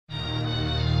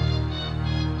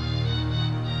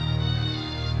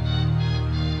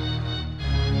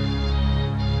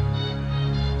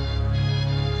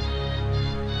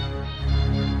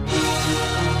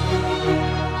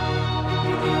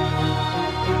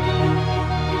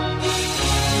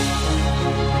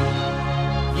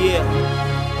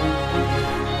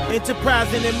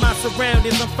Enterprising in my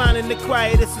surroundings, I'm finding the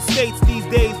quietest estates these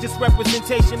days. Just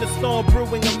representation of storm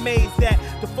brewing, amazed that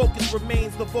the focus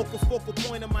remains the focal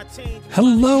point of my change.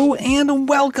 Hello and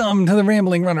welcome to the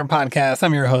Rambling Runner Podcast.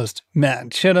 I'm your host, Matt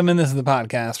Chittum, and this is the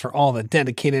podcast for all the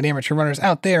dedicated amateur runners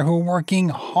out there who are working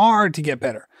hard to get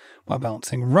better while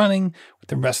balancing running with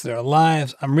the rest of their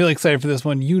lives. I'm really excited for this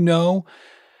one.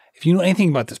 If you know anything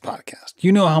about this podcast,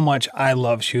 you know how much I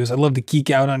love shoes. I love to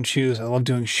geek out on shoes. I love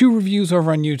doing shoe reviews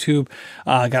over on YouTube.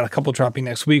 I got a couple dropping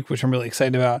next week, which I'm really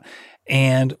excited about.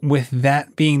 And with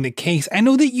that being the case, I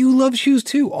know that you love shoes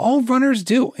too. All runners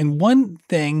do. And one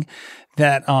thing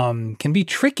that can be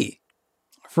tricky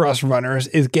for us runners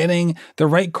is getting the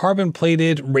right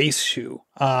carbon-plated race shoe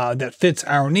that fits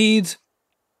our needs,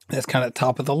 that's kind of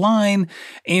top of the line,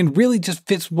 and really just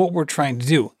fits what we're trying to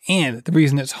do. And the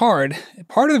reason it's hard,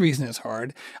 part of the reason it's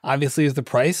hard, obviously, is the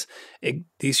price.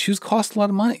 These shoes cost a lot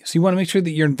of money. So you want to make sure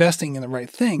that you're investing in the right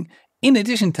thing. In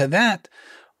addition to that,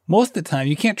 most of the time,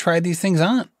 you can't try these things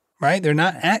on, right? They're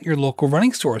not at your local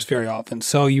running stores very often.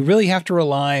 So you really have to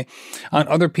rely on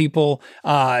other people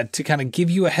to kind of give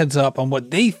you a heads up on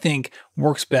what they think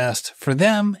works best for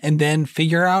them, and then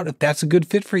figure out if that's a good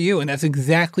fit for you. And that's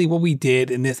exactly what we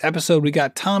did in this episode. We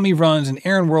got Tommie Runs and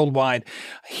Aaron Worldwide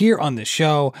here on the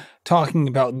show talking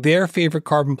about their favorite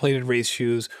carbon-plated race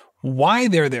shoes, why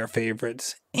they're their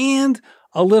favorites, and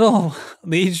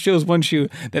they each chose one shoe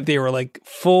that they were like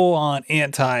full on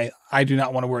I do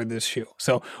not want to wear this shoe.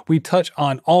 So we touch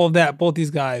on all of that. Both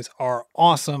these guys are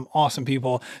awesome, awesome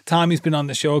people. Tommie's been on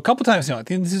the show a couple times now. I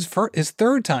think this is his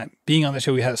third time being on the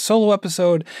show. We had a solo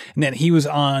episode, and then he was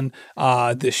on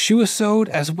the shoe-isode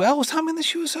as well. Was Tommie in the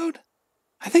shoe-isode?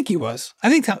 I think he was.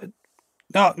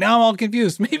 No, now I'm all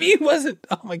confused. Maybe he wasn't.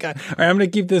 Oh my God. All right, I'm going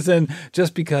to keep this in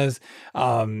just because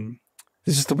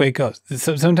it's just the way it goes.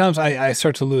 Sometimes I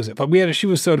start to lose it. But we had a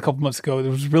shoe-isode a couple months ago. It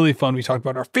was really fun. We talked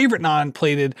about our favorite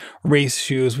non-plated race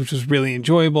shoes, which was really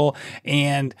enjoyable.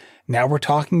 And now we're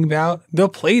talking about the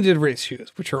plated race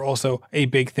shoes, which are also a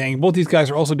big thing. Both these guys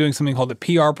are also doing something called the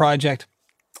PR Project,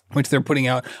 which they're putting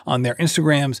out on their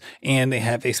Instagrams, and they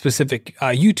have a specific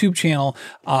YouTube channel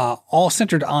all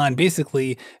centered on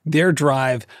basically their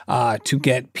drive to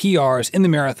get PRs in the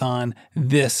marathon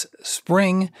this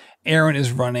spring. Aaron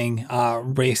is running a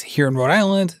race here in Rhode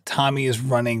Island. Tommie is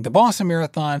running the Boston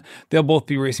Marathon. They'll both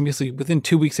be racing basically within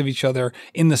 2 weeks of each other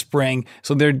in the spring.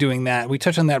 So they're doing that. We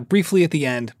touch on that briefly at the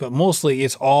end, but mostly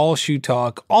it's all shoe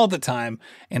talk all the time,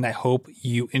 and I hope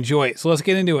you enjoy it. So let's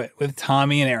get into it with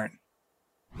Tommie and Aaron.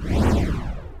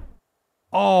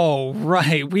 All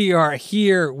right, we are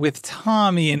here with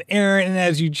Tommie and Aaron, and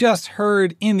as you just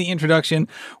heard in the introduction,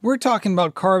 we're talking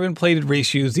about carbon-plated race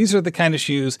shoes. These are the kind of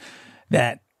shoes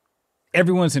that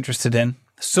everyone's interested in.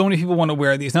 So many people want to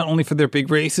wear these, not only for their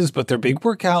big races, but their big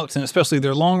workouts, and especially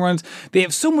their long runs. They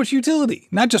have so much utility,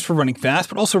 not just for running fast,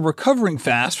 but also recovering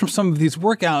fast from some of these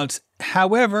workouts.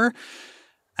 However,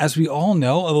 as we all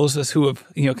know, those of us who have,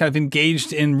 kind of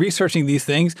engaged in researching these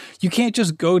things, you can't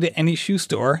just go to any shoe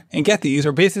store and get these,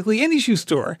 or basically any shoe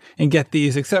store and get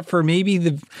these, except for maybe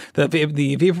the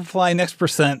Vaporfly Next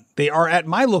Percent. They are at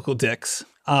my local Dick's.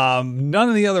 None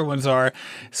of the other ones are.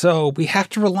 So we have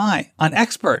to rely on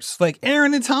experts like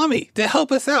Aaron and Tommie to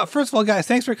help us out. First of all, guys,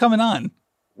 thanks for coming on.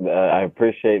 I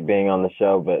appreciate being on the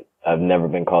show, but I've never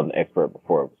been called an expert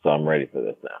before, so I'm ready for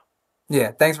this now.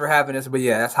 Yeah, thanks for having us. But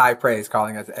yeah, that's high praise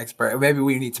calling us an expert. Maybe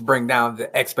we need to bring down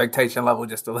the expectation level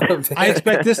just a little bit. I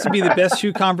expect this to be the best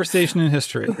shoe conversation in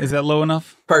history. Is that low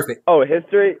enough? Perfect. Oh,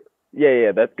 history?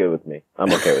 Yeah, that's good with me.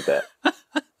 I'm okay with that.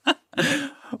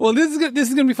 Well, this is going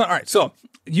to be fun. All right, so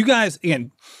you guys,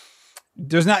 again,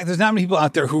 there's not many people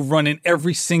out there who run in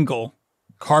every single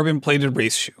carbon-plated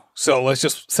race shoe. So let's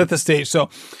just set the stage. So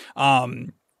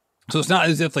it's not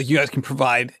as if like you guys can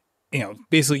provide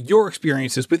basically your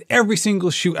experiences with every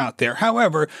single shoe out there.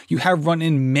 However, you have run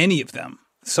in many of them.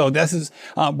 So this is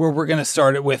where we're going to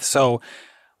start it with. So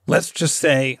let's just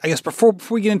say, I guess before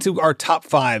we get into our top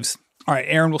fives, all right,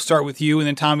 Aaron, we'll start with you, and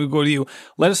then Tommie will go to you.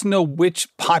 Let us know which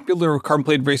popular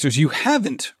carbon-plated racers you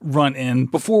haven't run in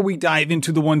before we dive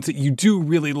into the ones that you do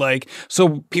really like,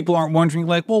 so people aren't wondering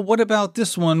like, well, what about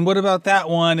this one? What about that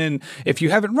one? And if you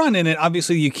haven't run in it,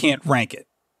 obviously you can't rank it.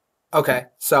 Okay,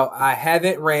 so I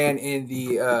haven't ran in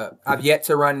the, I've yet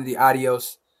to run in the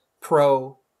Adios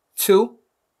Pro 2.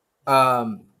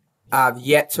 I've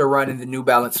yet to run in the New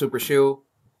Balance Super Shoe.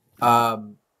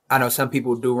 I know some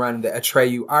people do run the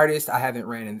Atreyu Artist. I haven't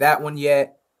ran in that one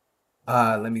yet.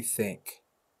 Let me think.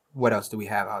 What else do we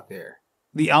have out there?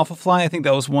 The Alpha Fly, I think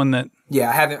that was one that... Yeah,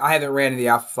 I haven't ran in the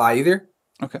Alpha Fly either.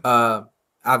 Okay.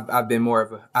 I've been more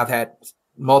of a... I've had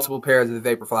multiple pairs of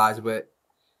the Vaporflies, but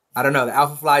I don't know. The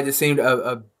Alpha Fly just seemed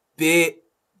a bit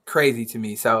crazy to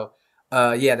me. So,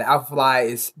 yeah, the Alpha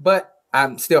Fly but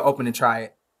I'm still open to try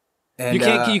it. And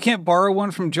you can't borrow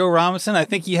one from Joe Robinson. I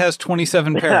think he has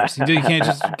 27 pairs. You can't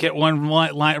just get one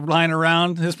lying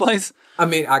around his place. I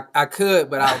mean, I could,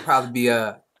 but I would probably be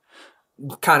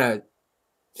kind of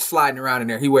sliding around in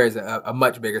there. He wears a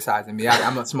much bigger size than me.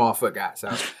 I'm a small foot guy,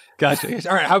 so. Gotcha.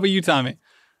 All right, how about you, Tommie?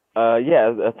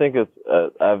 Yeah, I think it's.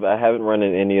 I haven't run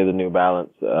in any of the New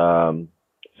Balance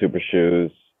super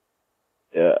shoes.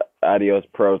 Adios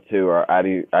Pro 2 or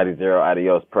Adi Zero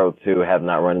Adios Pro 2 have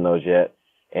not run in those yet,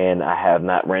 and I have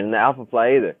not ran in the Alpha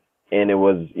Fly either. And it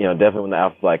was, definitely when the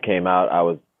Alpha Fly came out, I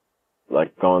was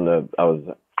like I was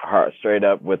hard straight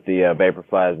up with the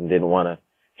Vaporflies and didn't want to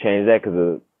change that because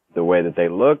of the way that they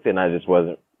looked, and I just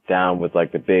wasn't down with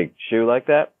like the big shoe like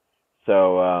that.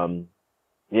 So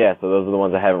yeah, so those are the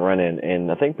ones I haven't run in,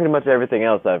 and I think pretty much everything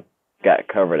else I've got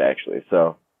covered actually.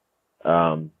 So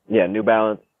yeah, New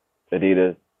Balance,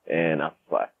 Adidas, and Alpha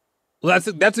Fly. Well,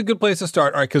 that's a good place to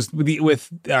start. All right, because the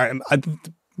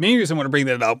main reason I want to bring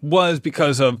that up was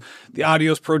because of the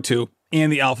Adios Pro 2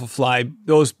 and the Alpha Fly,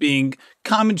 those being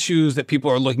common shoes that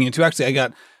people are looking into. Actually, I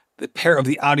got the pair of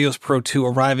the Adios Pro 2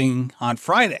 arriving on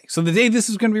Friday. So the day this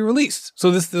is going to be released.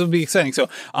 So this will be exciting. So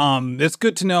that's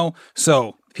good to know.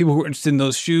 So people who are interested in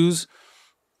those shoes,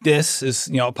 this is,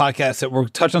 a podcast that we'll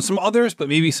touch on some others, but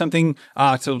maybe something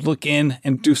to look in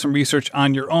and do some research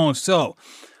on your own. So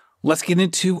let's get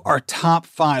into our top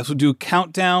fives. We'll do a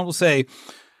countdown. We'll say,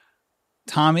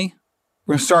 Tommie,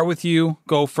 we're going to start with you.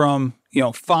 Go from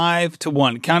 5 to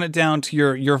 1. Count it down to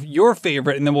your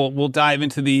favorite, and then we'll dive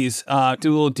into these. Do a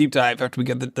little deep dive after we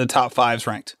get the top fives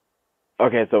ranked.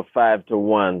 Okay, so 5 to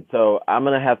 1. So I'm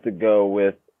gonna have to go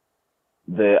with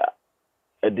the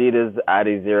Adidas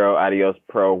Adi Zero Adios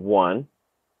Pro 1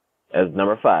 as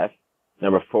number 5.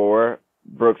 Number 4,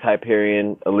 Brooks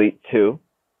Hyperion Elite 2.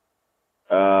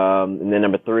 And then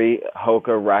number 3,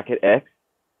 Hoka Rocket X.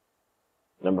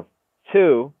 Number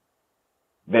 2,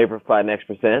 Vaporfly Next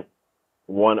Percent.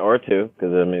 1 or 2,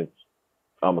 because I mean it's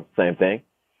almost the same thing.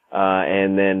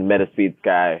 And then Metaspeed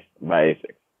Sky by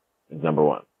ASICS is number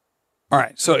 1. All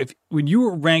right. So when you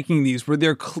were ranking these, were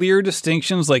there clear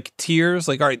distinctions, like tiers?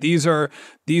 Like, all right, these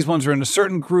ones are in a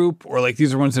certain group, or like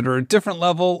these are ones that are a different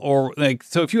level, or like,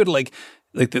 so if you had like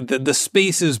the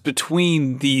spaces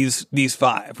between these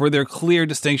 5, were there clear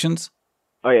distinctions?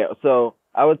 Oh yeah. So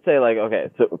I would say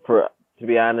to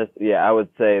be honest, yeah, I would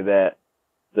say that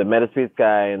the Metaspeed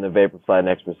Sky and the Vaporfly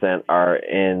Next Percent are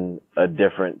in a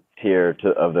different tier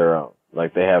of their own.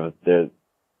 Like they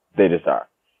just are.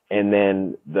 And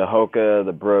then the Hoka,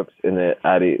 the Brooks, and the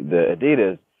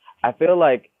Adidas, I feel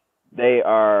like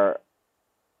they're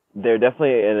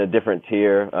definitely in a different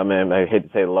tier. I mean, I hate to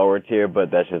say lower tier, but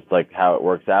that's just like how it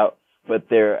works out. But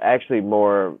they're actually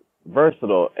more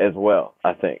versatile as well,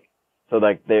 I think. So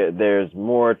like there's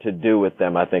more to do with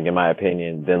them, I think, in my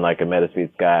opinion, than like a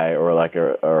Metaspeed Sky or like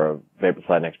a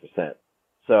Vaporfly Next Percent.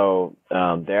 So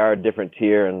they are a different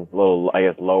tier and a little, I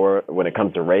guess, lower when it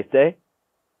comes to race day.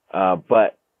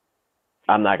 But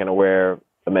I'm not going to wear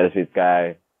a Metaspeed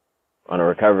Sky on a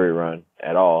recovery run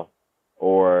at all,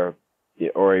 or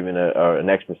even a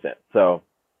Next Percent. So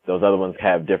those other ones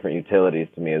have different utilities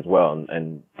to me as well,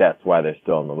 and that's why they're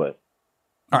still on the list.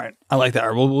 All right. I like that. All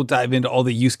right, we'll dive into all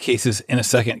the use cases in a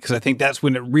second, because I think that's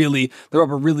when the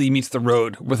rubber really meets the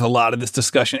road with a lot of this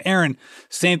discussion. Aaron,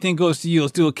 same thing goes to you.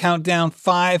 Let's do a countdown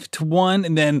 5 to 1,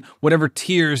 and then whatever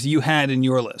tiers you had in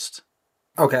your list.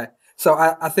 Okay. So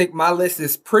I think my list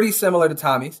is pretty similar to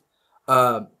Tommie's.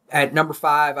 At number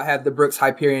 5, I have the Brooks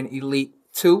Hyperion Elite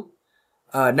 2.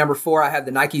 Number 4, I have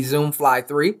the Nike Zoom Fly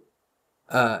 3.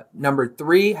 Number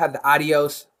 3, I have the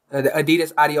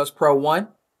Adidas Adios Pro 1.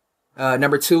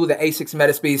 Number 2, the ASICS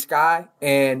Metaspeed Sky.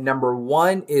 And number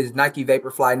 1 is Nike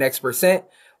Vaporfly Next Percent.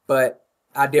 But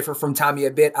I differ from Tommie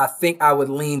a bit. I think I would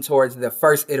lean towards the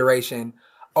first iteration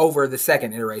over the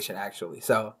second iteration, actually.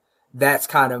 So that's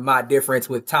kind of my difference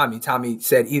with Tommie. Tommie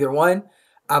said either one.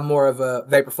 I'm more of a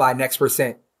Vaporfly Next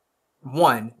Percent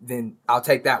 1. Then I'll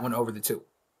take that one over the 2.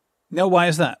 No, why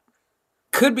is that?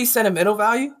 Could be sentimental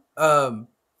value.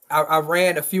 I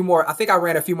ran a few more. I think I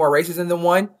ran a few more races in the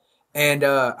 1. And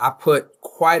I put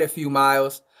quite a few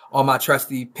miles on my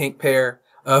trusty pink pair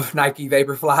of Nike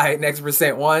Vaporfly Next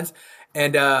Percent 1s.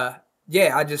 And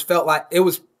yeah, I just felt like it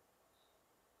wasn't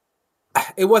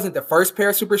the first pair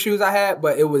of super shoes I had,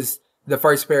 but it was the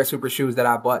first pair of super shoes that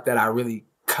I bought that I really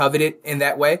coveted in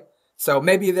that way. So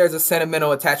maybe there's a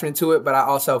sentimental attachment to it, but I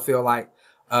also feel like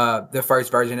the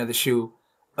first version of the shoe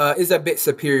is a bit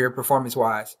superior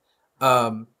performance-wise.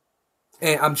 And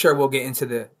I'm sure we'll get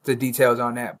into the details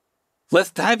on that. Let's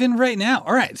dive in right now.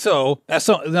 All right. So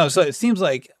it seems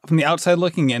like from the outside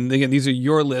looking in, again, these are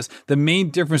your lists. The main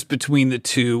difference between the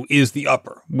two is the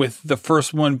upper, with the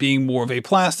first one being more of a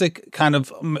plastic kind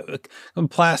of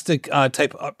plastic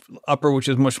type upper, which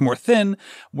is much more thin,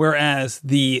 whereas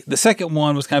the second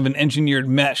one was kind of an engineered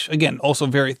mesh. Again, also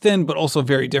very thin, but also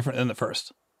very different than the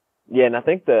first. Yeah, and I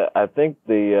think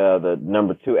the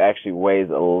number 2 actually weighs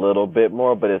a little bit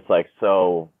more, but it's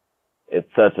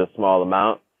such a small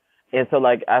amount. And so,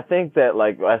 like, I think that,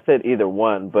 like, I said either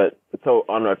one, but so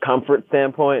on a comfort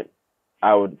standpoint,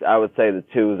 I would say the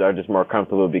 2s are just more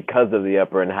comfortable because of the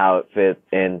upper and how it fits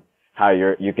and how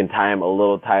you can tie them a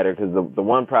little tighter. Because the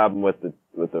one problem with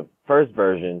the first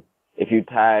version, if you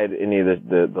tied any of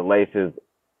the laces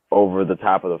over the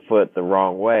top of the foot the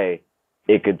wrong way,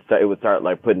 it would start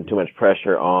like putting too much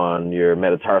pressure on your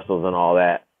metatarsals and all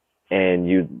that. And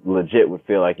you legit would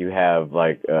feel like you have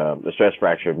like a stress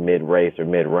fracture mid-race or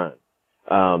mid-run.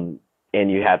 And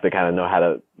you have to kind of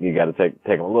know you got to take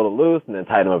them a little loose and then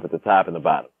tighten them up at the top and the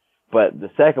bottom. But the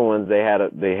second ones, they had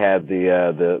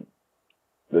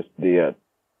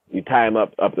you tie them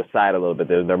up the side a little bit.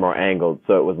 They're more angled,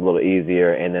 so it was a little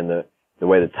easier. And then the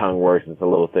way the tongue works is a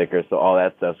little thicker, so all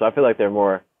that stuff. So I feel like they're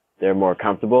more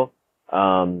comfortable.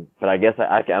 But I guess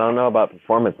I don't know about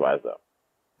performance-wise though.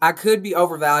 I could be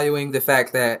overvaluing the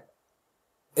fact that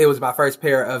it was my first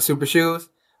pair of super shoes.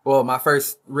 Well, my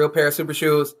first real pair of super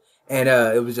shoes. And,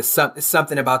 it was just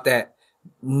something about that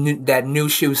new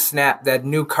shoe snap, that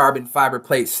new carbon fiber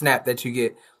plate snap that you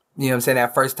get. You know what I'm saying?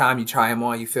 That first time you try them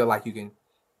on, you feel like you can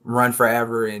run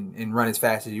forever and run as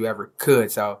fast as you ever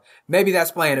could. So maybe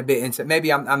that's playing a bit into,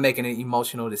 maybe I'm making an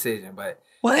emotional decision, but.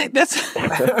 What? That's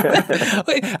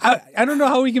I don't know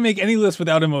how we can make any list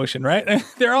without emotion, right?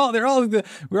 We're all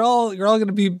going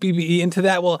to be into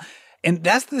that. Well, and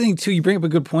that's the thing too. You bring up a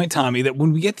good point, Tommie, that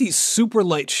when we get these super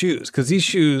light shoes, because these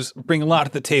shoes bring a lot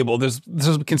to the table, there's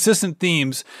consistent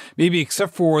themes, maybe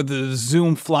except for the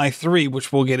Zoom Fly 3,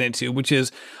 which we'll get into, which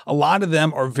is a lot of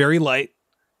them are very light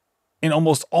and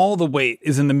almost all the weight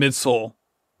is in the midsole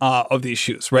of these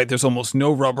shoes, right? There's almost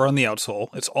no rubber on the outsole.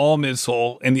 It's all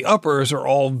midsole, and the uppers are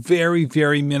all very,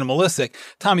 very minimalistic.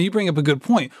 Tommie, you bring up a good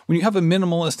point. When you have a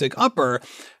minimalistic upper,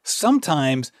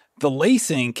 sometimes the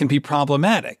lacing can be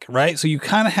problematic, right? So you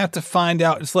kind of have to find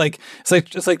out. It's like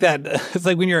that. It's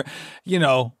like when you're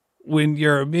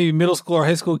maybe middle school or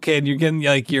high school kid, you're getting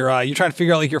like you're trying to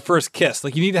figure out like your first kiss.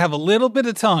 Like you need to have a little bit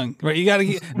of tongue, right? You got to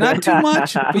get not too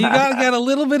much, but you got to get a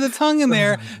little bit of tongue in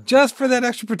there just for that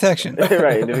extra protection.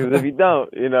 Right. If you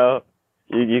don't,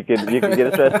 you can get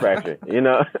a stress fracture,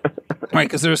 Right.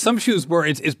 Because there are some shoes where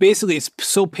it's basically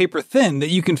so paper thin that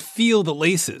you can feel the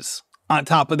laces on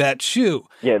top of that shoe.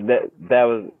 Yeah, that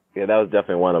was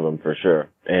definitely one of them for sure.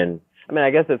 And I mean, I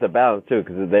guess it's a balance too,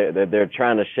 because they're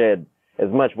trying to shed as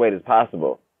much weight as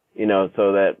possible,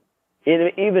 so that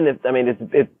even if, I mean,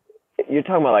 it's you're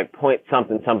talking about like point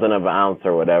something of an ounce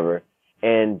or whatever.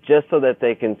 And just so that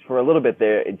they can, for a little bit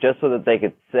there, just so that they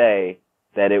could say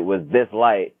that it was this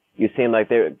light, you seem like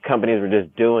companies were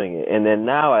just doing it. And then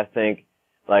now I think,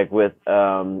 like with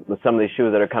some of these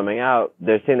shoes that are coming out,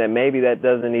 they're saying that maybe it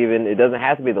doesn't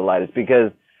have to be the lightest,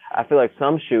 because I feel like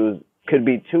some shoes could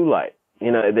be too light.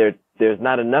 There's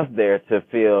not enough there to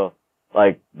feel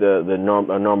like a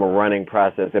normal running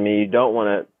process. I mean, you don't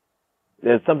want to,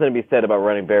 there's something to be said about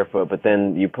running barefoot, but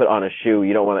then you put on a shoe,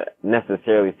 you don't want to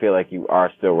necessarily feel like you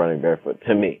are still running barefoot,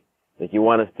 to me. Like you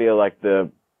want to feel like the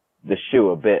shoe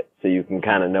a bit so you can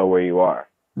kind of know where you are.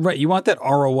 Right. You want that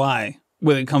ROI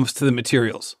when it comes to the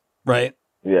materials, right?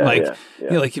 Yeah.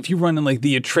 Like if you run in like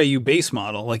the Atreyu base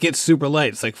model, like it's super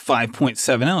light. It's like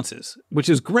 5.7 ounces, which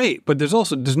is great, but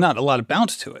there's not a lot of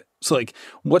bounce to it. So like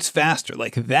what's faster?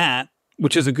 Like that,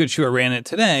 which is a good shoe I ran it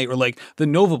today, or like the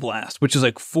Nova Blast, which is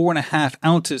like 4.5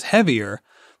 ounces heavier.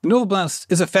 The Nova Blast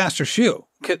is a faster shoe.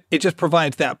 It just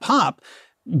provides that pop.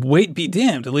 Weight be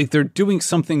damned. Like they're doing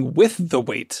something with the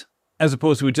weight as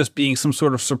opposed to it just being some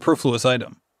sort of superfluous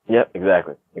item. Yep,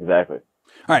 exactly.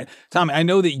 All right, Tommie, I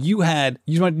know that you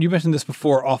mentioned this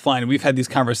before offline, and we've had these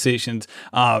conversations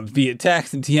via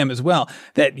text and TM as well,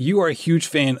 that you are a huge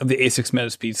fan of the ASICS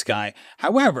Metaspeed Sky.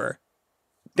 However,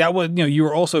 that was, you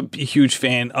were also a huge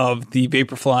fan of the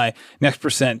Vaporfly Next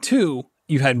Percent 2.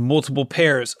 You had multiple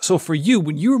pairs. So for you,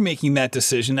 when you were making that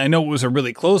decision, I know it was a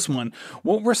really close one.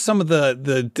 What were some of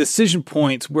the decision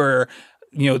points where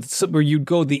you'd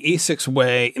go the ASICS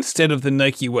way instead of the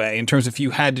Nike way in terms of if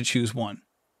you had to choose one?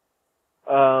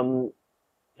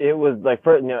 It was like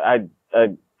first,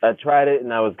 I tried it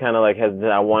and I was kind of like hesitant.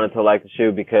 I wanted to like the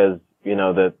shoe because,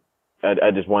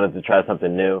 I just wanted to try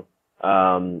something new.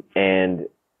 And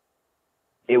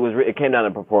it came down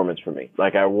to performance for me.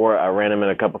 Like I ran them in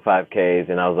a couple 5Ks,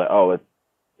 and I was like, oh,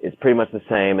 it's pretty much the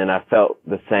same, and I felt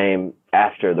the same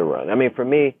after the run. I mean, for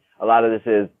me, a lot of this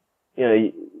is, you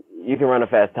know, you can run a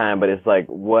fast time, but it's like,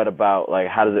 what about, like,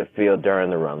 how does it feel during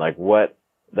the run? Like,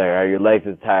 are your legs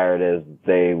as tired as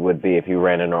they would be if you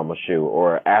ran a normal shoe?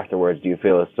 Or afterwards, do you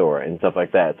feel sore and stuff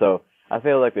like that? So I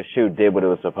feel like the shoe did what it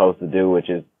was supposed to do, which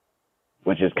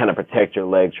is kind of protect your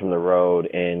legs from the road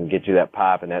and get you that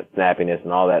pop and that snappiness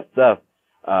and all that stuff.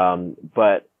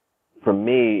 But for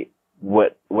me,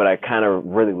 what I kind of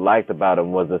really liked about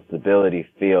them was the stability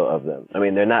feel of them. I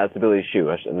mean, they're not a stability shoe,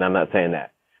 and I'm not saying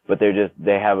that, but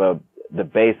they have the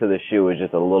base of the shoe is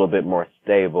just a little bit more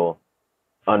stable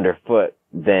underfoot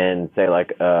than say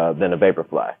than a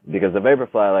Vaporfly. Because the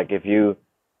Vaporfly, like if you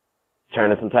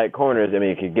turn in some tight corners, I mean,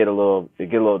 it could get a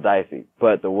little dicey.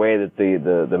 But the way that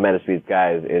the Metaspeed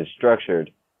Sky is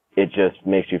structured, it just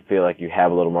makes you feel like you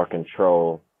have a little more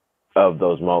control of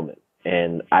those moments.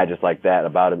 And I just like that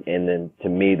about them. And then to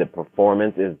me, the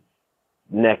performance is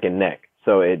neck and neck.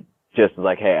 So it just is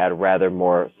like, hey, I'd rather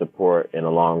more support in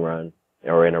a long run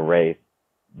or in a race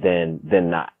than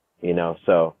not, you know?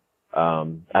 So,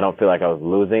 I don't feel like I was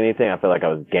losing anything. I feel like I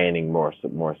was gaining more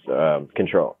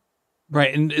control.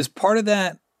 Right. And is part of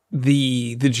that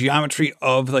the geometry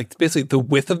of like basically the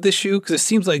width of the shoe? Because it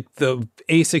seems like the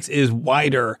A6 is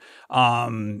wider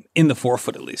in the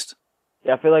forefoot at least.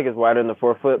 Yeah, I feel like it's wider in the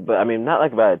forefoot, but I mean, not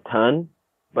like about a ton,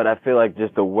 but I feel like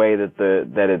just the way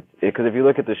that because if you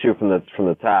look at the shoe from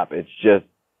the top, it's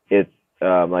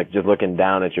like just looking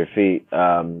down at your feet,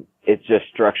 it's just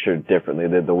structured differently.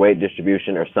 The weight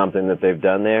distribution or something that they've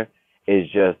done there is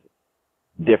just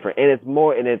different. And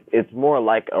it's more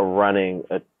like a running,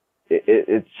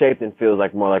 it's shaped and feels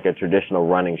like more like a traditional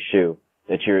running shoe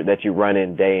that you run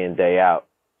in day out.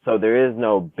 So there is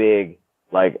no big,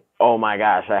 like, oh my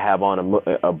gosh, I have on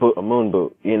a moon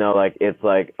boot. You know, like it's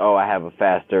like, oh, I have a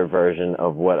faster version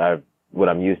of what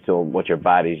I'm used to, what your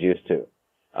body's used to.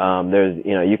 There's,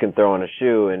 you know, you can throw on a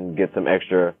shoe and get some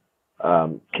extra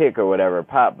kick or whatever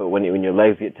pop, but when your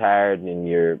legs get tired and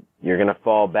you're gonna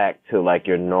fall back to like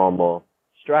your normal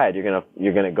stride,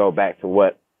 you're gonna go back to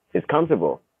what is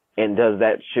comfortable. And does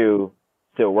that shoe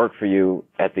still work for you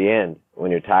at the end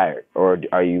when you're tired, or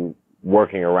are you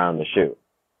working around the shoe?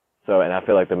 So, and I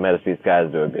feel like the Metaspeed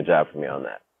Skies do a good job for me on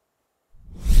that.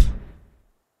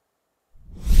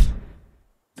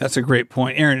 That's a great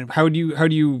point, Aaron. How do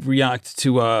you react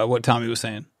to what Tommie was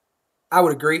saying? I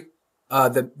would agree.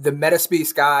 The Metaspeed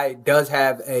Sky does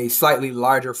have a slightly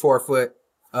larger forefoot,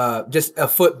 just a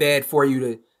footbed for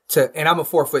you to, and I'm a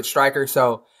 4-foot striker,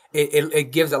 so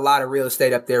it gives a lot of real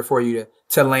estate up there for you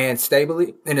to land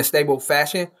stably in a stable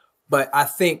fashion. But I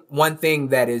think one thing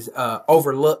that is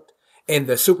overlooked in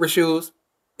the super shoes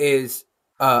is,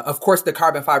 of course, the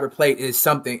carbon fiber plate is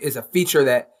a feature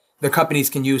that the companies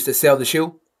can use to sell the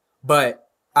shoe. But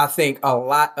I think a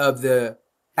lot of the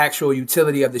actual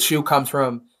utility of the shoe comes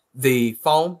from the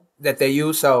foam that they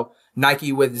use. So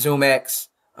Nike with Zoom X,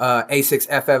 Asics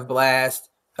FF Blast,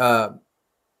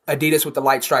 Adidas with the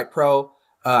Light Strike Pro.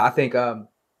 I think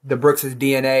the Brooks'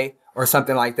 DNA or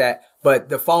something like that. But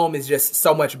the foam is just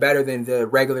so much better than the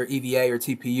regular EVA or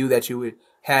TPU that you would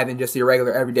have in just your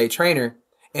regular everyday trainer.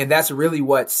 And that's really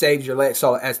what saves your legs.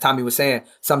 So as Tommie was saying,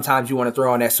 sometimes you want to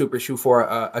throw on that super shoe for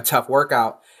a tough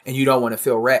workout and you don't want to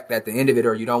feel wrecked at the end of it,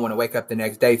 or you don't want to wake up the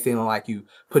next day feeling like you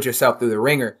put yourself through the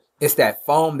ringer. It's that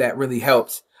foam that really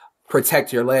helps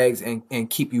protect your legs and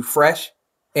keep you fresh.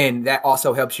 And that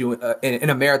also helps you in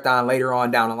a marathon later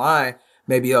on down the line,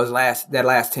 maybe that last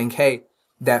 10K,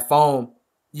 that foam,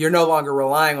 you're no longer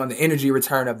relying on the energy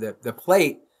return of the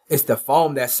plate. It's the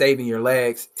foam that's saving your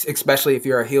legs, especially if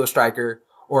you're a heel striker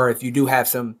or if you do have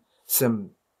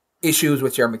some issues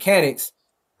with your mechanics.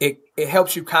 It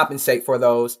helps you compensate for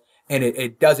those, and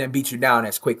it doesn't beat you down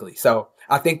as quickly. So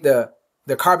I think the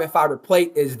carbon fiber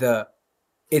plate is the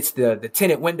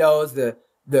tinted windows,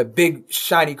 the big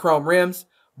shiny chrome rims,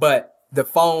 but the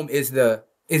foam is the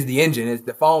engine.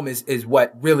 The foam is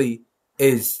what really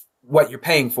is what you're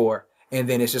paying for. And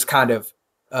then it's just kind of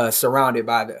surrounded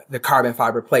by the carbon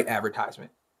fiber plate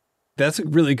advertisement. That's a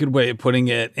really good way of putting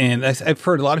it. And I've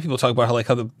heard a lot of people talk about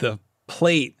how the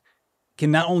plate can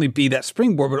not only be that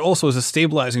springboard, but also as a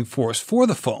stabilizing force for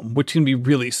the foam, which can be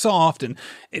really soft. And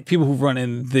people who run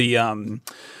in the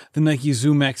Nike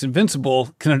Zoom X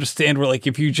Invincible can understand where, like,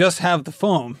 if you just have the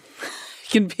foam, it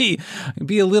can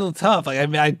be a little tough. Like, I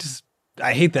mean,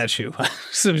 I hate that shoe.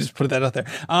 So just put that out there.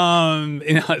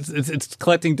 It's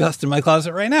collecting dust in my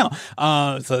closet right now.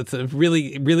 So it's a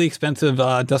really, really expensive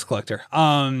dust collector.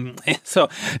 So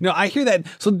no, I hear that.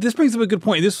 So this brings up a good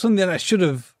point. This is something that I should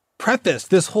have preface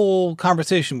this whole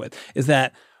conversation with is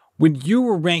that when you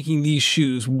were ranking these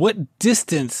shoes, what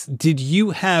distance did you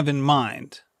have in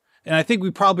mind? And I think we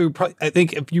probably, and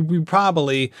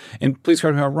please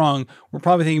correct me if I'm wrong, we're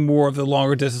probably thinking more of the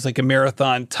longer distance, like a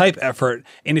marathon type effort.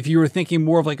 And if you were thinking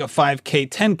more of like a 5K,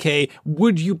 10K,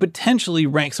 would you potentially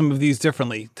rank some of these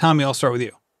differently? Tommie, I'll start with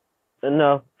you.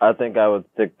 No, I think I would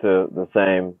stick to the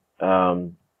same.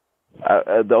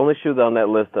 The only shoes on that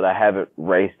list that I haven't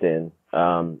raced in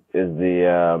is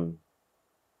the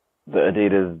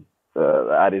Adidas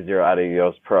Adizero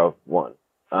Adios Pro 1.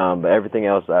 But everything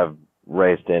else I've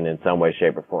raced in some way,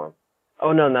 shape, or form.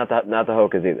 Oh no, not the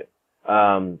Hokas either.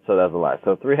 So that's a lie.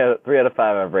 So three out of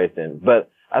five I've raced in.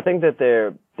 But I think that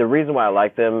the reason why I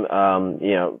like them,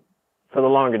 for the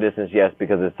longer distance, yes,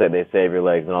 because they save your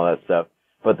legs and all that stuff.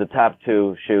 But the top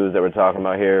two shoes that we're talking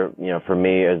about here, for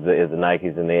me is the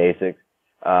Nikes and the Asics.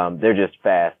 They're just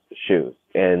fast shoes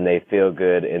and they feel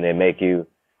good and they make you,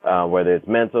 whether it's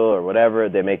mental or whatever,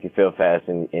 they make you feel fast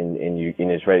and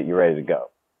you're ready to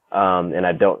go. And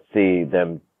I don't see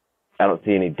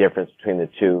any difference between the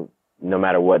two, no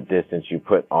matter what distance you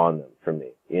put on them for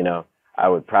me. I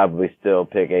would probably still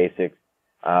pick Asics,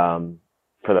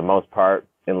 for the most part,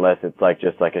 unless it's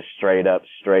just a straight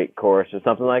course or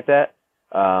something like that.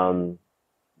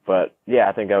 But yeah,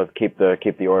 I think I would keep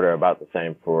the order about the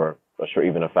same for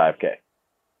even a 5K.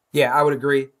 Yeah, I would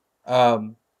agree.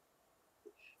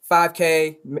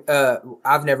 5K,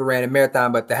 I've never ran a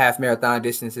marathon, but the half marathon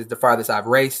distance is the farthest I've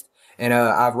raced. And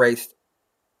I've raced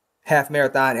half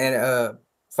marathon and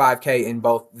 5K in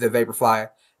both the Vaporfly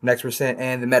Next Percent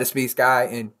and the Metaspeed Sky.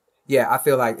 And yeah, I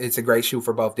feel like it's a great shoe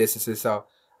for both distances. So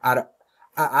I don't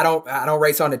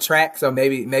race on the track, so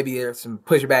maybe there's some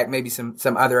pushback, maybe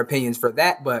some other opinions for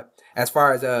that. But as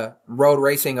far as road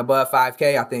racing above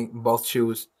 5K, I think both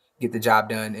shoes get the job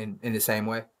done in the same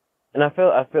way. And I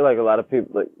feel like a lot of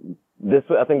people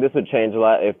I think this would change a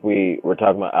lot if we were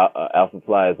talking about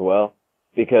Alphafly as well,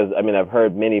 because I've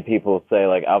heard many people say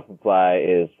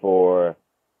Alphafly is for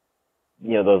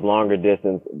those longer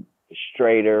distance,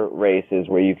 straighter races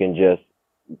where you can just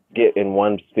get in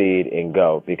one speed and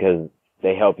go because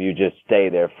they help you just stay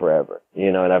there forever,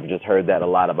 and I've just heard that a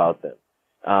lot about them.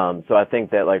 So I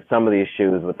think that some of these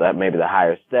shoes with maybe the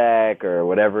higher stack or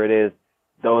whatever it is,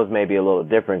 those may be a little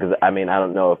different because I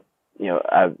don't know if,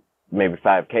 maybe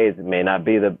 5Ks may not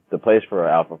be the place for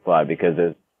Alphafly because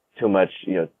there's too much,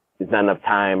 it's not enough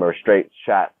time or straight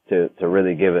shots to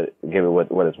really give it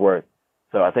what it's worth.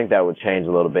 So I think that would change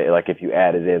a little bit. If you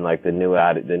added in the new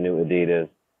Adidas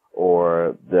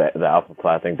or the Alphafly,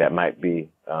 I think that might be,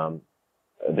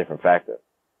 a different factor.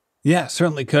 Yeah,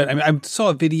 certainly could. I saw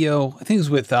a video, I think it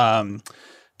was with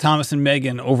Thomas and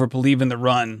Megan over Believe in the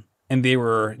Run, and they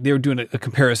were doing a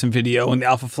comparison video, and the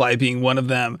Alphafly being one of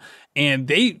them. And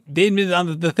they admitted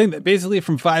on the thing that basically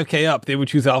from 5K up, they would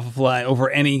choose Alphafly over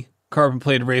any carbon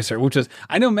plated racer, which is,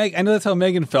 I know that's how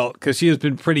Megan felt because she has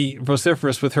been pretty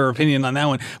vociferous with her opinion on that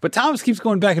one. But Thomas keeps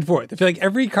going back and forth. I feel like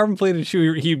every carbon plated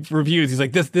shoe he reviews, he's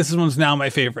like, this one's now my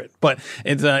favorite. But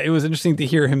it was interesting to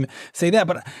hear him say that.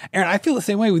 But Aaron, I feel the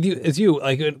same way with you,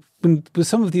 with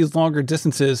some of these longer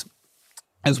distances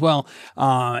as well.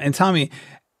 And Tommie,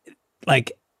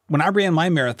 when I ran my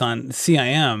marathon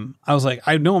CIM, I was like,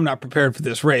 I know I'm not prepared for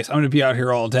this race. I'm going to be out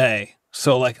here all day.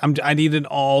 So I need an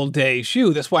all day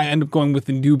shoe. That's why I ended up going with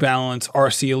the New Balance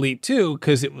RC Elite 2,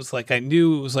 because it was I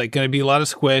knew it was going to be a lot of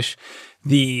squish.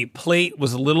 The plate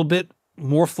was a little bit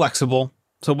more flexible,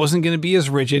 so it wasn't going to be as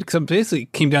rigid, because it basically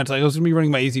came down to I was going to be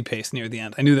running my easy pace near the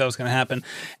end. I knew that was going to happen.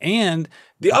 And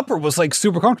the upper was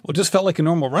super comfortable. It just felt like a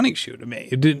normal running shoe to me.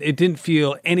 It didn't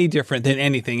feel any different than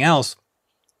anything else.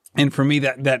 And for me,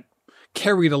 that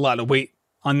carried a lot of weight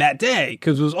on that day,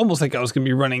 because it was almost like I was going to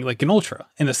be running an ultra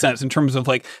in a sense, in terms of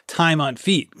time on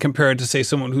feet compared to say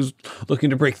someone who's looking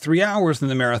to break 3 hours in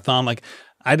the marathon.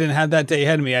 I didn't have that day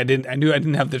ahead of me. I knew I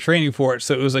didn't have the training for it.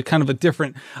 So it was kind of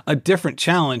a different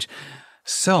challenge.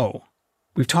 So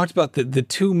we've talked about the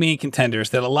two main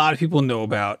contenders that a lot of people know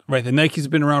about, right? The Nikes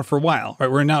have been around for a while, right?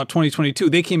 We're now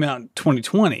 2022. They came out in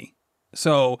 2020.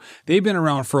 So they've been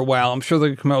around for a while. I'm sure they're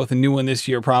going to come out with a new one this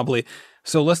year, probably.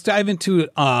 So let's dive into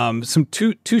some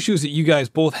two shoes that you guys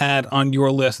both had on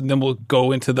your list, and then we'll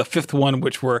go into the fifth one,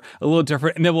 which were a little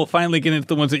different, and then we'll finally get into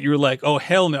the ones that you were like, oh,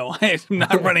 hell no, I'm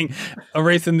not running a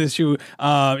race in this shoe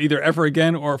either ever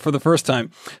again or for the first time.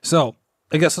 So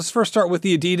I guess let's first start with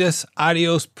the Adidas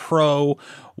Adios Pro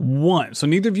 1. So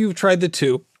neither of you have tried the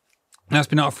 2. That's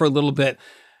been out for a little bit.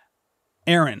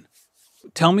 Aaron,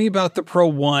 tell me about the Pro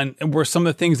 1 and were some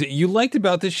of the things that you liked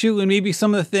about the shoe, and maybe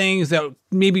some of the things that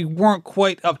maybe weren't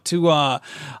quite up to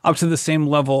the same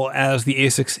level as the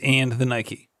Asics and the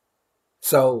Nike.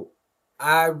 So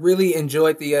I really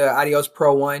enjoyed the Adios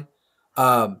Pro 1.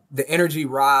 The energy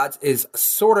rods is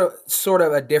sort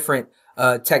of a different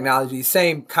technology,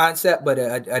 same concept, but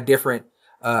a different,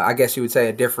 I guess you would say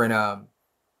a different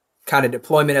kind of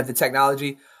deployment of the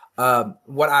technology.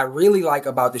 What I really like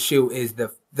about the shoe is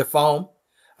the foam.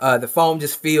 The foam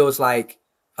just feels like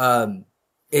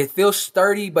it feels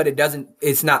sturdy, but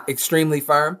it's not extremely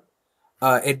firm.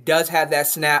 It does have that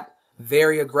snap,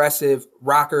 very aggressive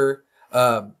rocker,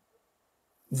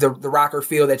 the rocker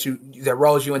feel that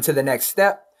rolls you into the next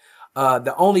step.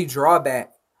 The only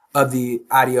drawback of the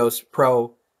Adios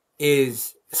Pro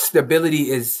is stability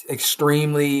is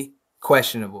extremely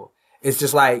questionable. It's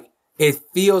just like, it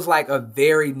feels like a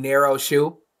very narrow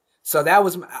shoe. So that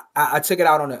was, I took it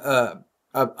out on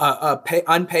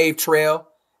unpaved trail,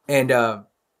 and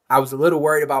I was a little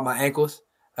worried about my ankles.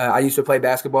 I used to play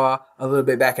basketball a little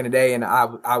bit back in the day, and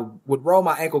I would roll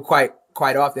my ankle quite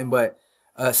often, but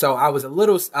so I was a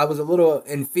little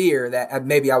in fear that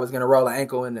maybe I was going to roll an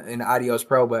ankle in the Adios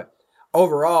Pro, but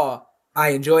overall I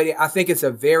enjoyed it. I think it's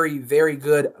a very, very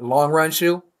good long run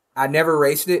shoe. I never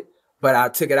raced it, but I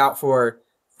took it out for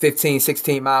 15,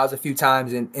 16 miles a few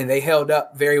times, and they held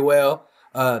up very well.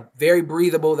 Very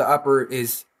breathable. The upper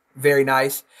is very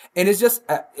nice, and it's just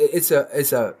it's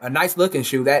a nice looking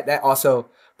shoe. That also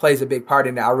plays a big part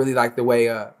in it. I really like the way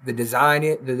the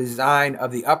design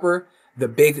of the upper, the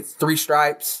big 3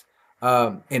 stripes,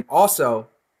 and also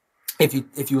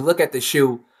if you look at the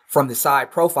shoe from the side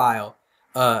profile,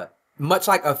 much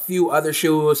like a few other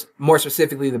shoes, more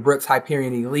specifically the Brooks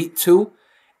Hyperion Elite 2,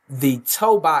 the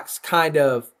toe box kind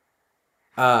of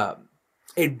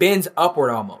it bends upward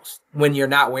almost when you're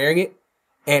not wearing it.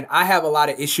 And I have a lot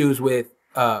of issues with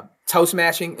toe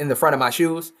smashing in the front of my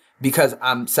shoes because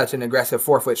I'm such an aggressive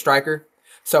 4-foot striker.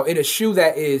 So in a shoe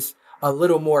that is a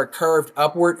little more curved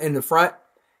upward in the front,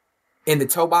 in the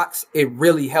toe box, it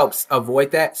really helps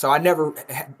avoid that. So I never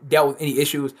dealt with any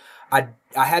issues. I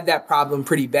had that problem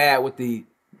pretty bad with the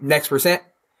Next Percent,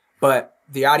 but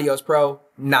the Adios Pro,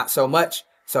 not so much.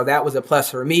 So that was a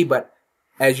plus for me. But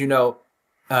as you know,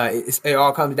 it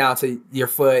all comes down to your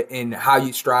foot and how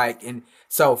you strike. And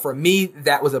so for me,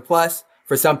 that was a plus.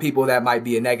 For some people, that might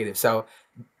be a negative. So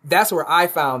that's where I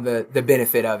found the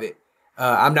benefit of it.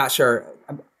 I'm not sure.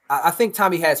 I think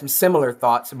Tommie had some similar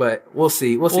thoughts, but we'll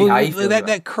see. We'll see how he feels.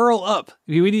 That curl up.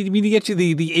 We need to get you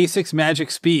the Asics Magic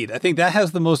Speed. I think that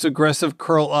has the most aggressive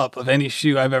curl up of any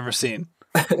shoe I've ever seen.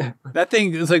 That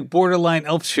thing is like borderline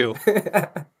elf shoe.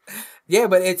 Yeah,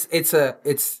 but it's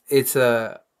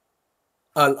a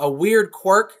weird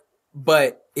quirk,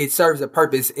 but it serves a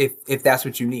purpose if that's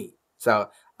what you need. So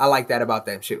I like that about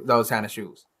that shoe, those kind of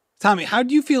shoes. Tommie, how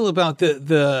do you feel about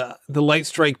the Light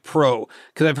Strike Pro?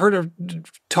 Because I've heard it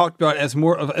talked about as a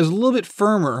little bit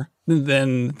firmer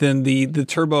than the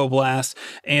Turbo Blast,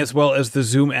 as well as the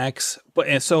Zoom X.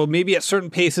 And so maybe at certain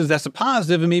paces that's a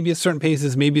positive, and maybe at certain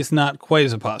paces maybe it's not quite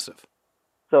as a positive.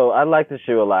 So I like the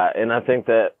shoe a lot, and I think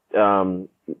that when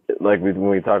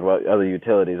we talk about other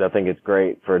utilities, I think it's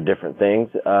great for different things,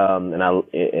 and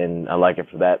I like it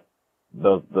for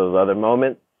those other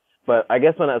moments. But I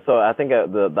guess I think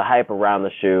the hype around the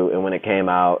shoe and when it came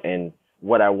out and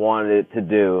what I wanted it to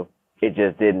do, it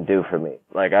just didn't do for me.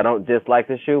 Like, I don't dislike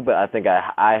the shoe, but I think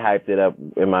I hyped it up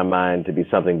in my mind to be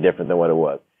something different than what it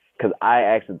was. Cause I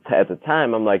actually, at the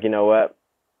time, I'm like, you know what?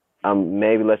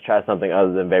 Maybe let's try something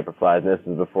other than Vaporflies. And this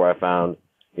is before I found,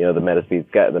 the Metaspeed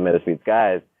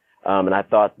Skies. And I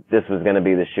thought this was going to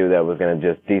be the shoe that was going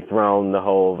to just dethrone the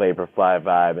whole Vaporfly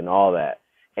vibe and all that.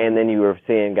 And then you were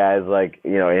seeing guys like,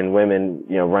 and women,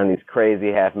 run these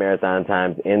crazy half marathon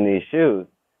times in these shoes.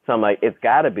 So I'm like, it's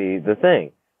got to be the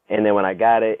thing. And then when I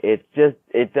got it, it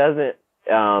doesn't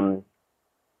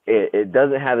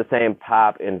have the same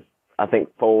pop and I think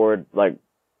forward, like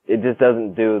it just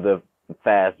doesn't do the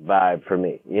fast vibe for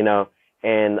me,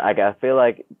 And like, I feel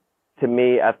like to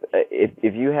me,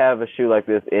 if you have a shoe like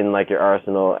this in like your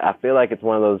arsenal, I feel like it's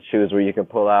one of those shoes where you can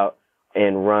pull out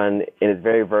and run, and it's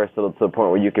very versatile to the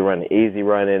point where you can run an easy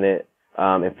run in it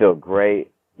and feel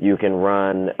great. You can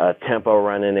run a tempo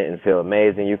run in it and feel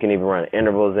amazing. You can even run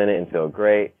intervals in it and feel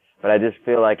great. But I just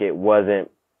feel like it's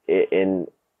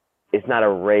not a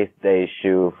race day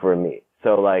shoe for me.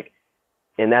 So like,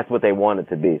 and that's what they want it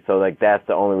to be. So like, that's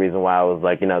the only reason why I was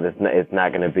like, it's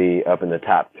not going to be up in the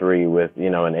top 3 with, an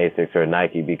Asics or a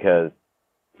Nike, because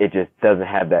it just doesn't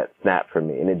have that snap for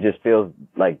me. And it just feels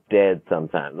like dead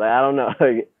sometimes. Like, I don't know.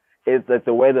 It's like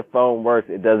the way the foam works,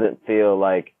 it doesn't feel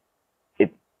like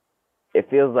it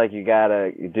feels like you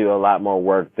gotta do a lot more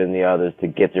work than the others to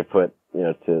get your foot,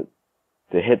 to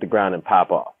hit the ground and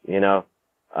pop off,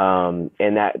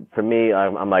 And that for me,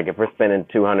 I'm like, if we're spending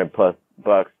 $200 plus,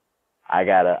 I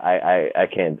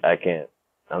can't,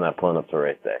 I'm not pulling up to a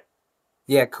race day.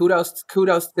 Yeah, kudos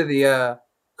to the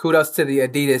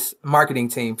Adidas marketing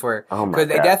team because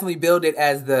they definitely build it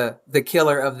as the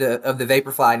killer of the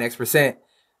Vaporfly Next Percent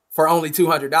for only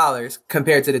 $200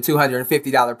 compared to the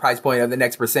 $250 price point of the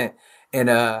Next Percent.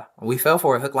 And we fell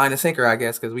for it hook, line, and sinker, I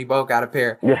guess, because we both got a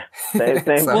pair. Yeah, same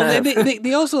so, well,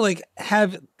 they also like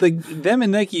have them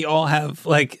and Nike all have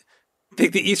like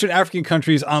the Eastern African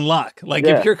countries on lock. Like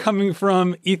if you're coming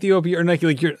from Ethiopia or Nike,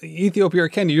 like you're Ethiopia or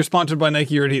Kenya, you're sponsored by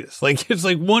Nike or Adidas. Like it's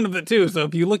like one of the two. So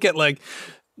if you look at like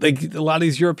a lot of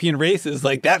these European races,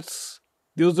 like those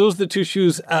are the two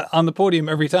shoes on the podium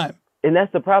every time. And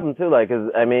that's the problem too. Like,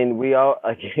 'cause I mean, we all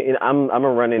like, you know, I'm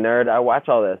a running nerd. I watch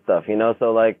all that stuff, you know.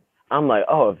 So like, I'm like,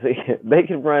 oh, if they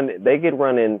could run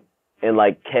in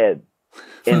like Keds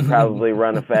and probably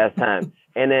run a fast time.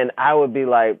 And then I would be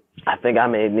like, I think I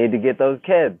may need to get those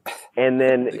Keds. And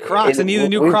then the Crocs, I need the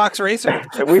new Crocs racer.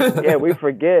 we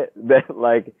forget that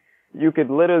like you could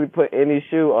literally put any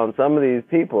shoe on some of these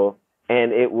people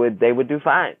and they would do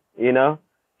fine, you know?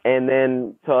 And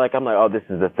then so like I'm like, oh, this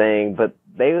is the thing. But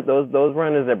those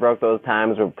runners that broke those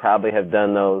times would probably have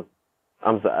done those.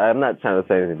 I'm sorry, I'm not trying to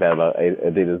say anything bad about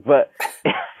Adidas, but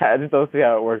I just don't see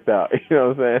how it works out. You know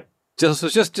what I'm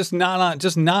saying? Just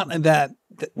not at that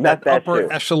upper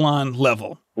shoe. Echelon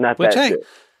level. Not which, that. Hey, shoe.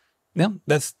 No,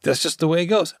 that's just the way it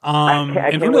goes. I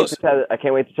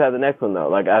can't wait to try the next one though.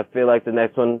 Like I feel like the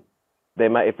next one, they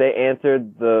might, if they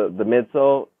answered the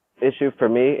midsole issue for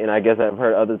me, and I guess I've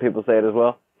heard other people say it as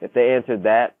well. If they answered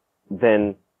that,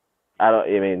 then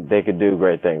they could do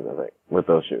great things, I think, with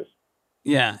those shoes.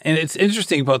 Yeah, and it's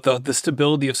interesting about the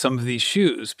stability of some of these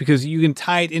shoes because you can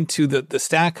tie it into the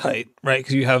stack height, right?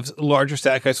 Because you have larger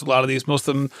stack heights. A lot of these, most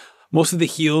of the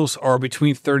heels are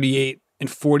between 38 and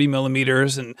 40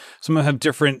 millimeters, and some of them have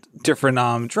different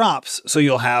drops. So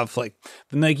you'll have like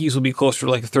the Nikes will be closer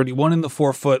to like a 31 in the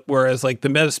forefoot, whereas like the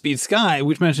Metaspeed Sky,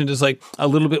 which mentioned is like a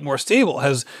little bit more stable,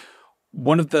 has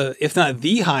one of the, if not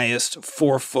the highest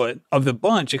forefoot of the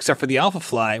bunch, except for the Alpha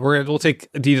Fly, where we'll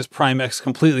take Adidas Prime X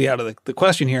completely out of the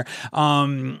question here.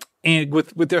 And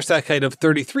with their stack height of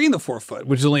 33 in the forefoot,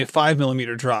 which is only a 5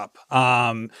 millimeter drop.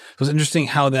 So it's interesting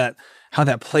how that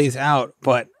plays out.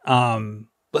 But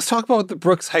let's talk about the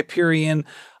Brooks Hyperion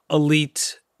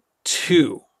Elite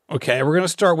 2. Okay, we're going to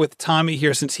start with Tommie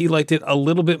here since he liked it a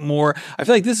little bit more. I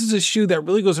feel like this is a shoe that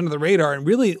really goes under the radar and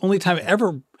really only time it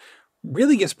ever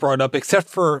really gets brought up, except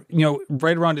for,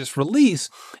 right around its release,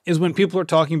 is when people are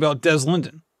talking about Des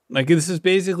Linden. Like this is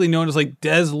basically known as like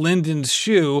Des Linden's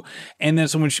shoe. And then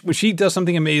so when she does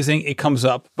something amazing, it comes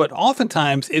up. But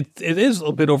oftentimes it is a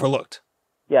little bit overlooked.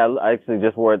 Yeah, I actually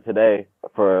just wore it today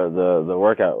for the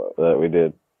workout that we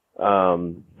did.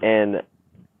 And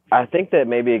I think that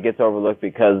maybe it gets overlooked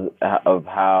because of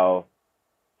how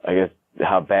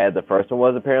bad the first one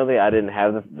was. Apparently I didn't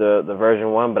have the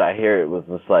version 1, but I hear it was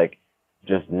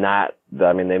just not,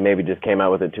 they maybe just came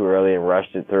out with it too early and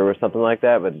rushed it through or something like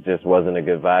that, but it just wasn't a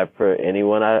good vibe for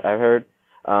anyone I've heard.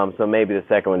 So maybe the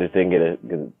second one just didn't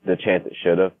get the chance it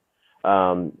should have.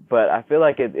 But I feel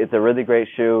like it's a really great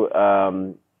shoe.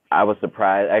 I was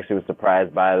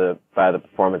surprised by the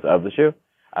performance of the shoe.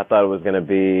 I thought it was going to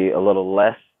be a little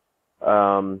less,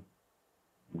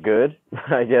 good,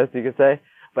 I guess you could say.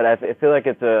 But I feel like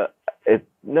it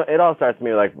all starts to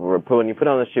me like when you put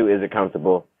on the shoe, is it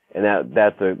comfortable? And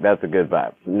that's a good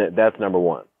vibe. That's number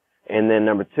one. And then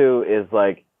number two is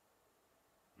like,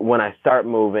 when I start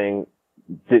moving,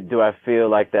 do I feel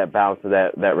like that bounce or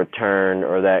that return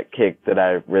or that kick that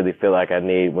I really feel like I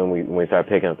need when we start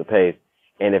picking up the pace?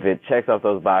 And if it checks off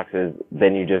those boxes,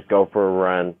 then you just go for a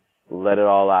run, let it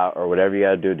all out, or whatever you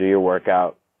got to do your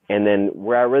workout. And then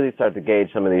where I really start to gauge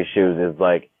some of these shoes is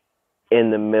like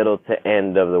in the middle to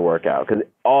end of the workout. Because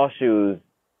all shoes,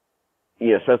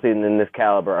 especially in this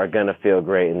caliber, are going to feel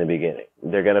great in the beginning.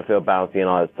 They're going to feel bouncy and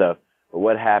all that stuff. But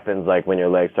what happens like when your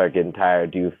legs start getting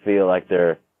tired? Do you feel like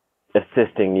they're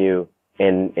assisting you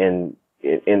in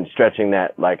stretching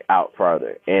that like out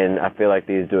farther? And I feel like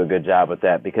these do a good job with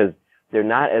that because they're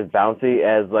not as bouncy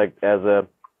as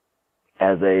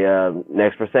a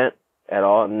Next Percent at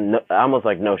all. No, almost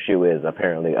like no shoe is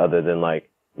apparently, other than like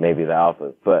maybe the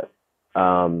Alphas. But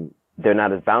they're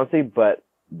not as bouncy, but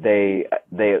they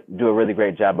do a really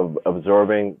great job of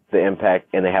absorbing the impact,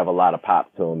 and they have a lot of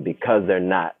pop to them because they're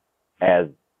not as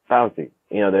bouncy.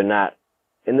 They're not.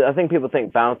 And I think people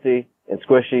think bouncy and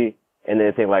squishy, and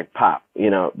they think like pop.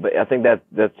 But I think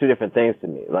that's two different things to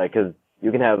me. Like, because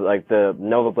you can have like the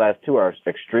Nova Blast 2 are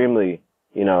extremely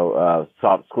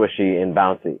soft, squishy, and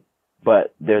bouncy.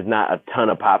 but there's not a ton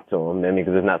of pop to them. I mean,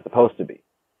 because there's not supposed to be.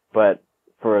 But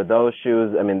for those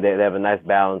shoes, I mean, they have a nice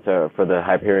balance for the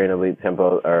Hyperion Elite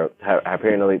Tempo or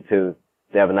Hyperion Elite 2s.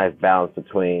 They have a nice balance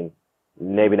between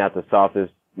maybe not the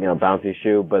softest, bouncy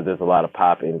shoe, but there's a lot of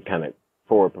pop and kind of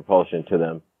forward propulsion to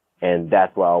them. And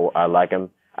that's why I like them.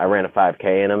 I ran a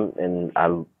 5K in them and I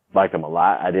liked them a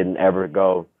lot. I didn't ever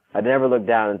look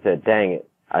down and said, dang it,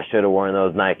 I should have worn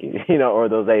those Nikes, or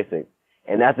those Asics.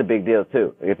 And that's a big deal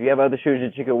too. If you have other shoes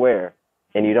that you could wear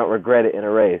and you don't regret it in a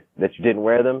race that you didn't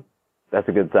wear them, that's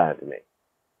a good sign to me.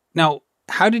 Now,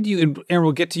 how did you, and Aaron,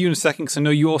 we'll get to you in a second because I know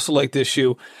you also like this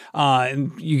shoe,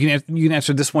 and you can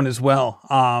answer this one as well.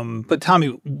 But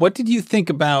Tommie, what did you think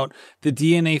about the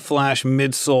DNA Flash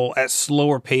midsole at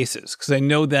slower paces? Because I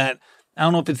know that, I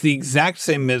don't know if it's the exact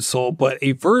same midsole, but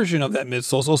a version of that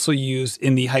midsole is also used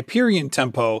in the Hyperion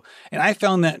Tempo, and I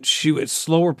found that shoe at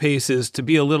slower paces to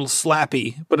be a little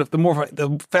slappy. But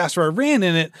the faster I ran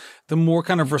in it, the more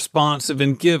kind of responsive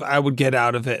and give I would get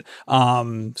out of it.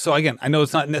 So again, I know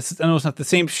it's not the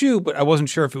same shoe, but I wasn't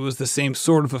sure if it was the same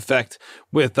sort of effect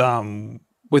with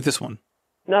this one.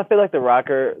 No, I feel like the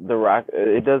rocker,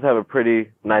 it does have a pretty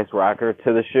nice rocker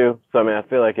to the shoe. So, I mean, I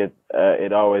feel like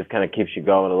it always kind of keeps you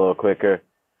going a little quicker.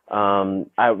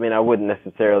 I wouldn't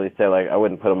necessarily say I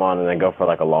wouldn't put them on and then go for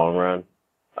a long run,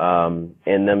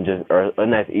 in them or a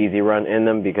nice easy run in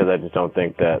them because I just don't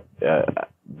think that,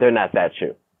 they're not that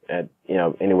shoe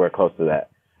anywhere close to that.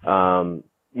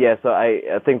 So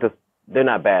I think they're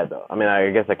not bad though. I mean, I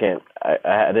guess I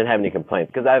didn't have any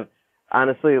complaints because I've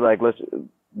honestly,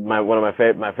 my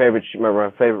favorite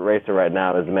racer right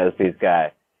now is the Metaspeed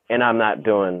Sky, and I'm not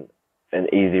doing an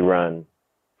easy run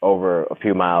over a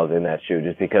few miles in that shoe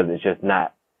just because it's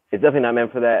definitely not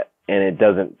meant for that, and it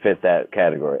doesn't fit that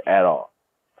category at all.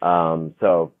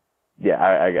 So yeah,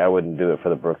 I wouldn't do it for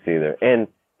the Brooks either. And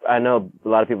I know a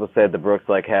lot of people said the Brooks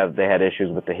they had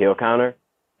issues with the heel counter,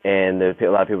 and a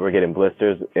lot of people were getting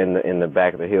blisters in the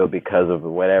back of the heel because of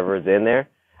whatever's in there.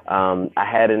 I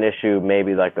had an issue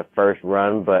maybe the first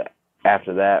run, but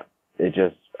after that,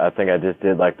 I think I just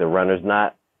did the runner's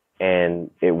knot and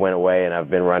it went away and I've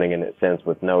been running in it since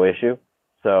with no issue.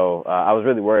 So, I was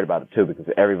really worried about it too because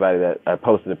everybody that I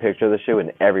posted a picture of the shoe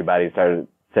and everybody started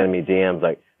sending me DMs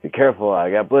be careful,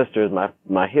 I got blisters,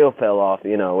 my heel fell off,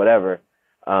 whatever.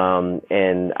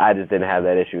 And I just didn't have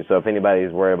that issue. So if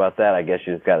anybody's worried about that, I guess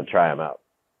you just got to try them out.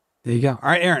 There you go. All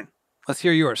right, Aaron, let's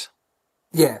hear yours.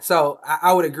 Yeah, so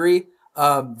I would agree.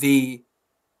 The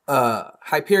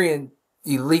Hyperion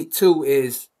Elite 2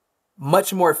 is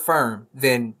much more firm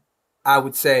than I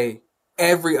would say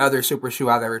every other super shoe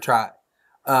I've ever tried.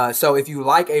 So if you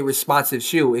like a responsive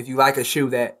shoe, if you like a shoe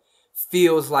that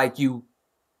feels like you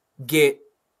get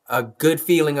a good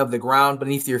feeling of the ground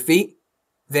beneath your feet,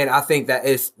 then I think that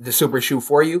is the super shoe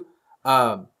for you.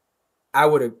 I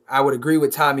would agree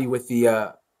with Tommie with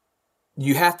the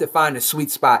you have to find a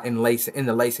sweet spot in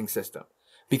the lacing system,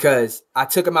 because I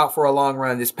took him out for a long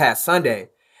run this past Sunday,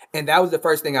 and that was the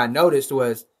first thing I noticed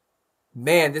was,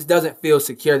 man, this doesn't feel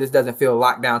secure. This doesn't feel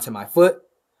locked down to my foot.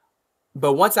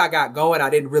 But once I got going, I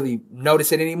didn't really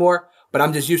notice it anymore, but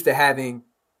I'm just used to having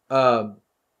better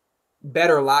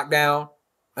lockdown.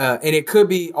 And it could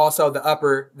be also that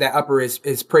upper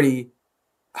is pretty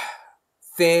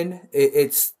thin.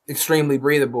 It's extremely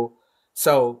breathable.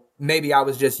 So maybe I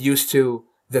was just used to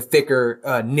the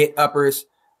thicker knit uppers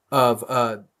of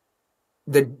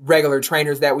the regular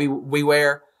trainers that we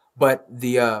wear. But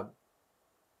I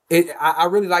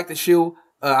really like the shoe.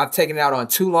 I've taken it out on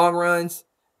 2 long runs,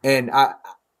 and I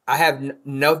have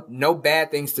no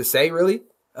bad things to say really.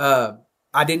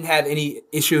 I didn't have any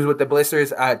issues with the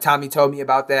blisters. Tommie told me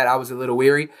about that. I was a little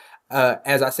weary.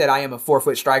 As I said, I am a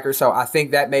 4-foot striker, so I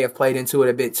think that may have played into it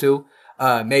a bit too.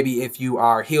 Maybe if you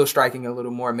are heel striking a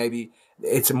little more, maybe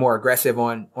it's more aggressive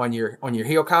on your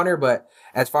heel counter. But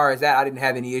as far as that, I didn't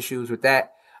have any issues with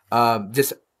that.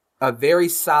 Just a very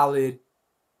solid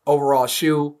overall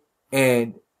shoe.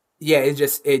 And yeah,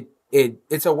 it's a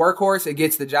workhorse. It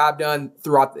gets the job done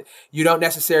throughout. You don't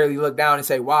necessarily look down and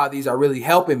say, wow, these are really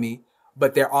helping me,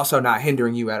 but they're also not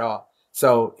hindering you at all.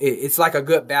 So it's like a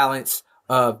good balance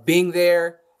of being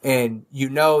there, and you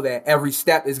know that every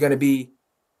step is going to be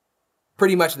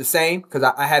pretty much the same, because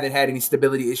I haven't had any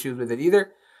stability issues with it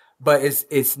either. But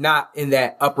it's not in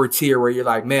that upper tier where you're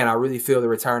like, man, I really feel the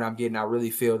return I'm getting. I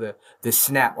really feel the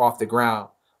snap off the ground,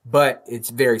 but it's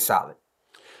very solid.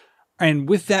 And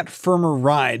with that firmer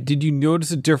ride, did you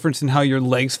notice a difference in how your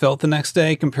legs felt the next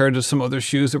day compared to some other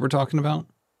shoes that we're talking about?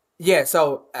 Yeah,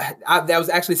 so that was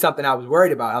actually something I was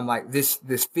worried about. I'm like, this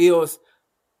feels,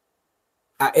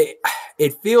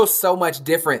 it feels so much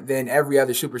different than every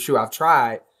other super shoe I've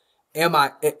tried.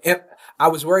 I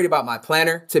was worried about my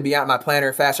plantar, to be out my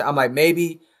plantar fascia. I'm like,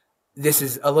 maybe this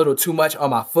is a little too much on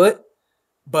my foot,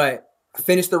 but I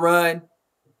finished the run,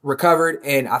 recovered,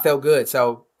 and I felt good.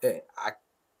 So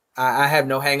I have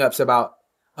no hangups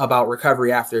about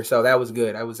recovery after. So that was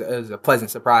good. It was a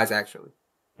pleasant surprise, actually.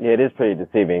 Yeah, it is pretty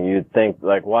deceiving. You'd think,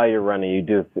 like, while you're running, you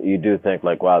do think,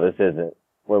 like, wow, this isn't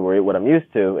what I'm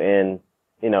used to, and,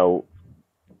 you know,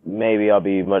 maybe I'll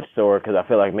be much sore because I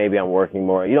feel like maybe I'm working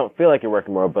more. You don't feel like you're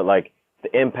working more, but, like,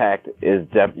 the impact is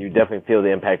you definitely feel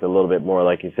the impact a little bit more.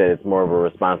 Like you said, it's more of a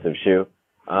responsive shoe.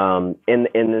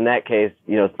 In that case,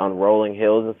 you know, on rolling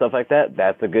hills and stuff like that,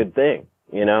 that's a good thing,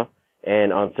 you know?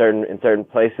 And in certain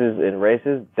places in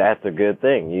races, that's a good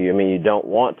thing. You don't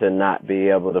want to not be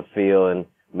able to feel and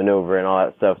maneuver and all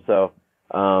that stuff. So,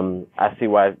 I see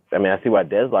why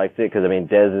Des likes it, because,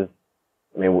 Des is,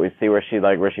 we see where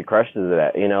she crushes it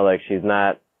at, you know, like she's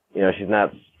not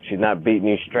beating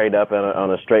you straight up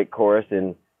on a straight course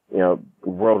and, you know,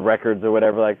 world records or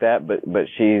whatever like that, but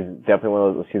she's definitely one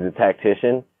of those, she's a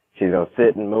tactician. She's going to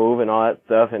sit and move and all that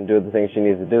stuff and do the things she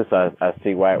needs to do. So I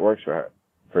see why it works for her,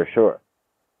 for sure.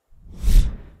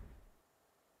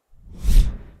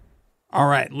 All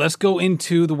right, let's go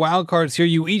into the wild cards here.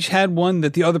 You each had one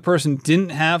that the other person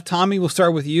didn't have. Tommie, we'll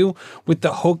start with you with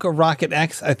the Hoka Rocket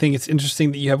X. I think it's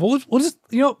interesting that you have. We're going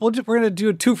to do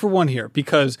a 2-for-1 here,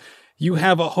 because you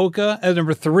have a Hoka at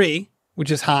number 3,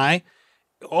 which is high.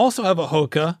 You also have a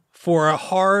Hoka for a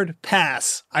hard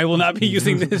pass. I will not be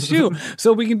using this shoe.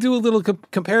 So we can do a little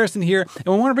comparison here. And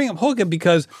we want to bring up Hoka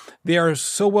because they are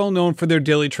so well known for their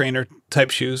daily trainer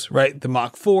type shoes, right? The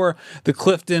Mach 4, the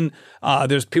Clifton.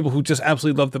 There's people who just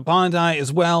absolutely love the Bondi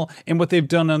as well. And what they've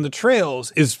done on the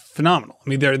trails is phenomenal.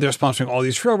 They're sponsoring all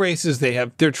these trail races. They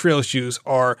have their trail shoes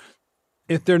are,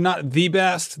 if they're not the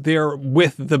best, they're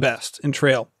with the best in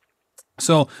trail.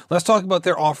 So let's talk about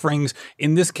their offerings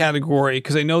in this category,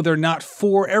 because I know they're not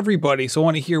for everybody. So I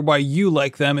want to hear why you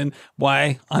like them and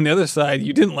why, on the other side,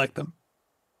 you didn't like them.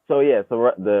 So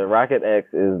the Rocket X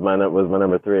was my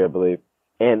number 3, I believe,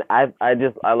 and I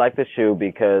like the shoe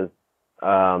because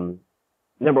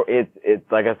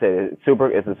it's like I said,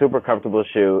 it's a super comfortable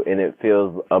shoe, and it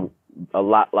feels a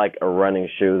lot like a running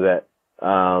shoe that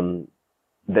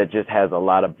just has a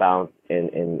lot of bounce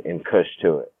and cush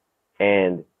to it,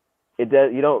 and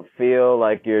you don't feel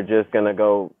like you're just going to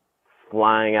go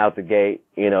flying out the gate,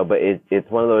 you know, but it's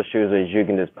one of those shoes where you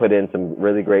can just put in some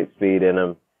really great speed in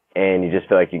them, and you just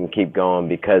feel like you can keep going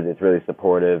because it's really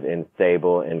supportive and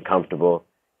stable and comfortable,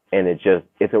 and it's a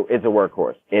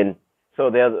workhorse. And so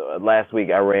last week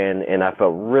I ran and I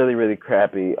felt really, really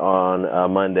crappy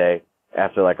on Monday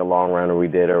after like a long run we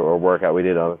did or workout we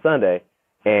did on a Sunday,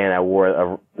 and I wore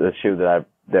a shoe that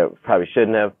probably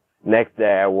shouldn't have. Next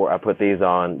day, I put these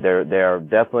on. They're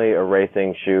definitely a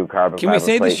racing shoe, carbon fiber. Can we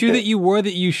say the shoe that you wore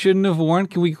that you shouldn't have worn?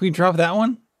 Can we drop that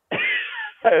one?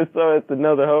 So it's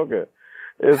another Hoka.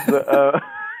 It's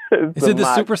Is it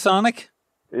the Supersonic?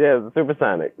 Yeah, it's the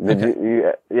Supersonic. Okay.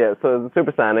 So it's the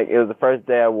Supersonic. It was the first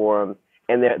day I wore them,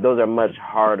 and those are much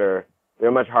harder. They're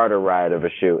a much harder ride of a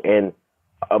shoe. And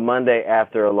a Monday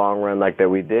after a long run like that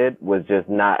we did was just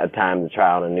not a time to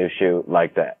try on a new shoe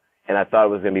like that. And I thought it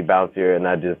was going to be bouncier, and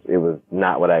it was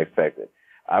not what I expected.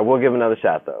 I will give another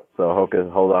shot though, so Hoka,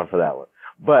 hold on for that one.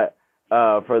 But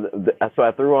so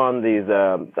I threw on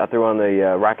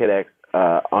the Rocket X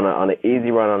on an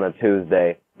easy run on a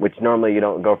Tuesday, which normally you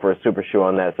don't go for a super shoe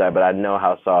on that side, but I know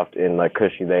how soft and like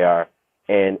cushy they are,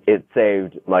 and it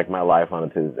saved like my life on a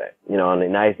Tuesday. You know, on a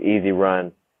nice easy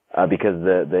run because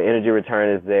the energy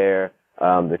return is there,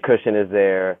 the cushion is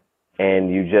there, and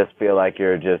you just feel like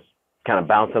you're just kind of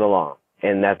bouncing along.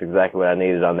 And that's exactly what I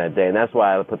needed on that day. And that's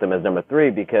why I put them as number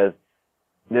 3, because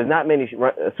there's not many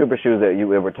super shoes that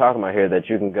we're talking about here that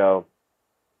you can go,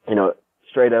 you know,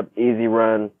 straight up easy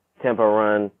run, tempo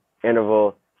run,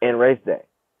 interval, and race day.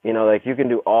 You know, like you can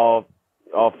do all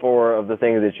 4 of the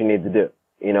things that you need to do,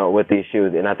 you know, with these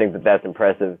shoes. And I think that that's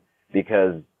impressive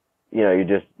because, you know,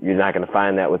 you're not going to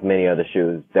find that with many other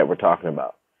shoes that we're talking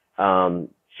about.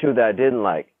 Shoe that I didn't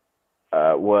like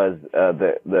was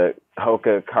the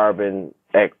Hoka Carbon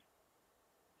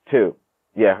X2.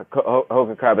 Yeah,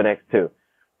 Hoka Carbon X2.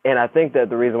 And I think that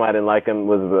the reason why I didn't like them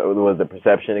was the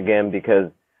perception again,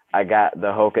 because I got the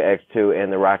Hoka X2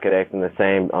 and the Rocket X at the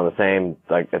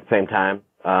same time.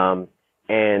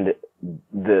 And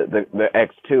the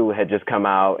X2 had just come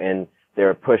out, and they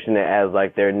were pushing it as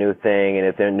like their new thing, and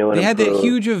it's their new. They had that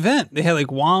huge event. They had like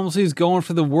Walmsley's going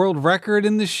for the world record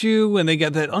in the shoe, and they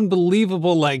got that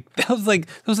unbelievable that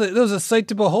was a sight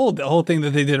to behold. The whole thing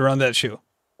that they did around that shoe.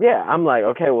 Yeah, I'm like,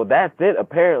 okay, well that's it.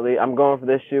 Apparently, I'm going for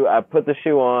this shoe. I put the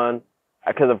shoe on,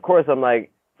 because of course I'm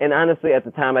like, and honestly at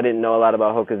the time I didn't know a lot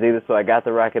about Hokas either, so I got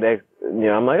the Rocket X.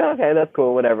 I'm like, okay, that's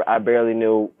cool, whatever. I barely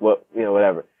knew what,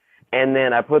 whatever. And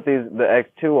then I put the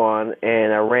X2 on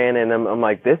and I ran and I'm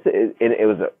like,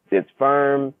 it's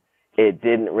firm. It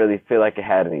didn't really feel like it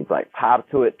had any like pop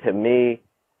to it to me.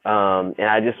 And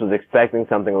I just was expecting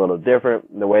something a little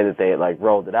different, the way that they like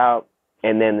rolled it out.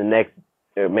 And then the next,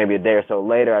 maybe a day or so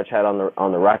later, I tried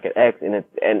on the Rocket X and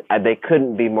they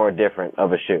couldn't be more different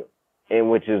of a shoe, and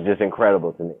which is just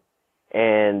incredible to me.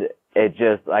 And it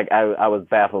just like, I was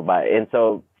baffled by it. And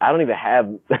so I don't even have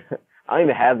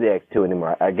the X2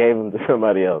 anymore. I gave them to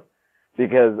somebody else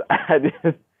because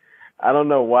I don't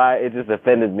know why it just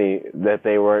offended me that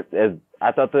they weren't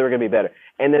I thought they were going to be better.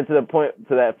 And then to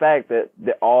that fact that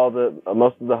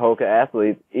most of the Hoka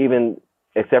athletes, even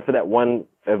except for that one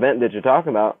event that you're talking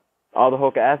about, all the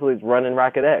Hoka athletes run in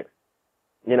Rocket X,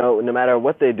 no matter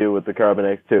what they do with the Carbon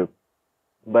X2.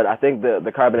 But I think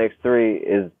the Carbon X3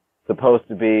 is supposed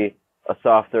to be a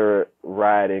softer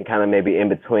ride and kind of maybe in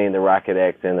between the Rocket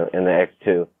X and the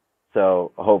X2.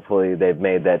 So hopefully they've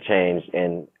made that change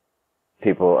and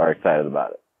people are excited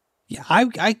about it. Yeah,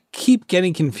 I keep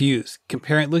getting confused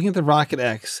looking at the Rocket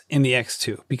X and the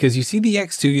X2, because you see the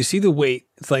X2, you see the weight,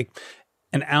 it's like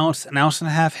an ounce and a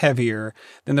half heavier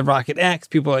than the Rocket X.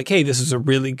 People are like, hey, this is a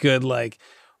really good, like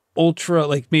ultra,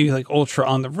 like maybe like ultra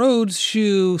on the road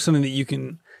shoe, something that you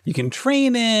can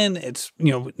train in. It's,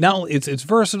 now it's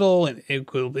versatile and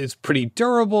it's pretty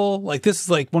durable. Like this is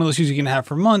like one of those shoes you can have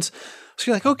for months.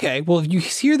 So you're like, okay, well, if you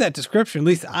hear that description, at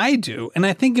least I do. And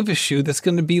I think of a shoe that's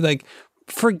going to be like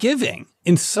forgiving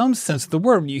in some sense of the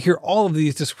word. You hear all of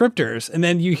these descriptors, and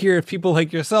then you hear people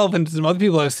like yourself and some other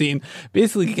people I've seen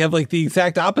basically have like the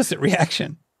exact opposite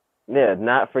reaction. Yeah,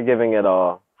 not forgiving at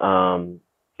all. And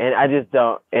I just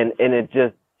don't,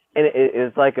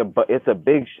 it's like it's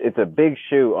a big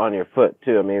shoe on your foot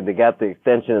too. I mean, they got the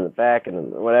extension in the back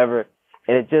and whatever,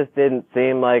 and it just didn't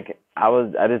seem like I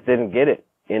just didn't get it,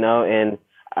 and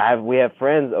we have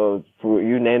friends,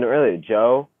 you named it earlier,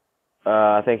 Joe,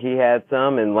 I think he had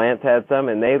some, and Lance had some,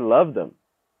 and they loved them.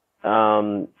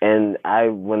 And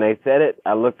when they said it,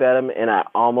 I looked at them and I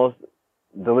almost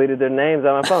deleted their names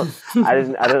on my phone. I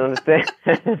didn't understand.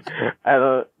 I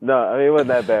don't know. I mean, it wasn't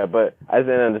that bad, but I just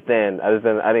didn't understand.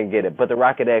 I didn't get it. But the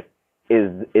Rocket X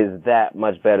is that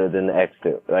much better than the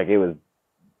X2. Like, it was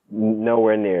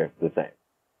nowhere near the same.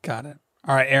 Got it.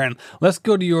 All right, Aaron, let's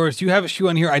go to yours. You have a shoe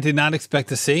on here I did not expect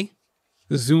to see.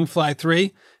 The Zoom Fly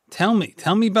 3. Tell me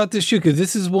about this shoe, because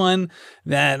this is one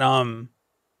that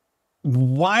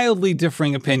wildly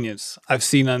differing opinions I've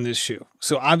seen on this shoe.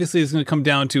 So obviously it's going to come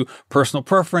down to personal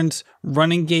preference,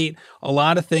 running gait, a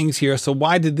lot of things here. So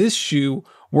why did this shoe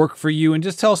work for you? And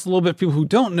just tell us a little bit, people who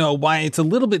don't know, why it's a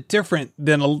little bit different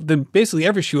than basically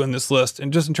every shoe on this list,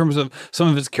 and just in terms of some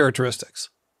of its characteristics.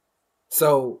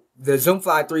 So the Zoom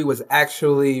Fly 3 was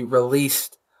actually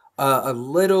released a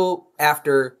little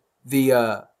after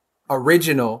the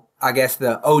original, I guess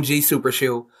the OG super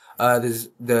shoe, the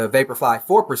Vaporfly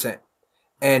 4%.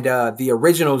 And the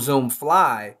original Zoom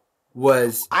Fly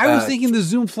was... I was thinking the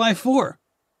Zoom Fly 4.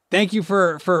 Thank you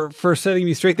for setting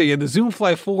me straight there. Yeah, the Zoom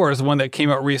Fly 4 is the one that came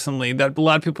out recently that a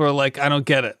lot of people are like, I don't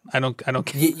get it. I don't get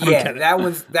it. That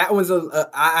one's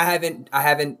I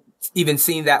haven't even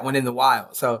seen that one in the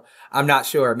wild. So I'm not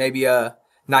sure. Maybe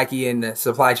Nike and the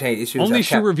supply chain issues. Only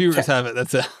shoe reviewers have it.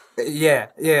 That's it. Yeah.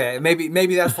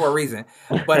 Maybe that's for a reason.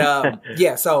 But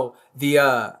yeah, so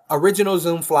the original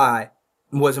Zoom Fly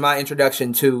was my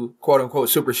introduction to quote unquote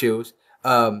super shoes.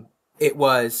 It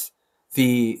was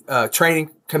the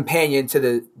training companion to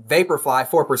the Vaporfly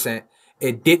 4%.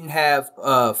 It didn't have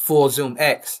full Zoom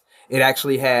X. It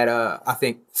actually had I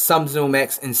think some Zoom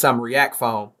X and some React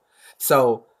foam.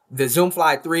 So the Zoom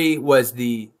Fly 3 was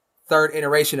the third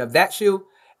iteration of that shoe,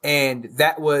 and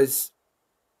I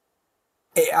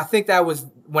think that was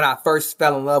when I first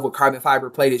fell in love with carbon fiber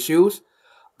plated shoes.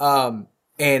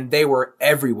 And they were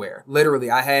everywhere.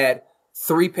 Literally, I had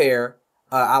 3 pair.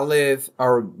 I live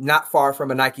not far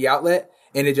from a Nike outlet,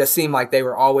 and it just seemed like they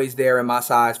were always there in my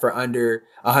size for under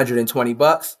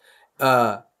 $120.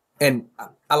 And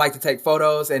I like to take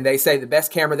photos, and they say the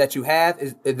best camera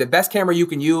you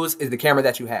can use is the camera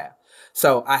that you have.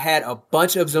 So I had a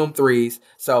bunch of Zoom 3s.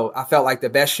 So I felt like the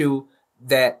best shoe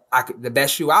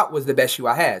out was the best shoe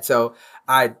I had. So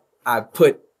I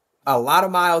put a lot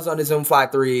of miles on the Zoom Fly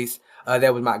 3s.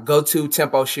 That was my go-to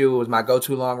tempo shoe. It was my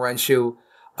go-to long run shoe.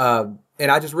 And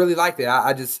I just really liked it.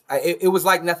 It was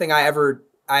like nothing I ever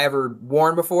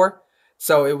worn before.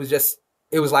 So I guess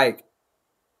it was like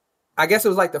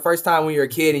the first time when you're a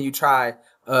kid and you try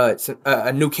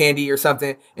a new candy or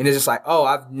something, and it's just like, oh,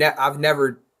 I've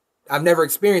I've never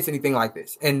experienced anything like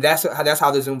this. And that's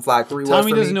how the Zoom Fly 3 was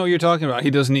Tommie for doesn't me. know what you're talking about.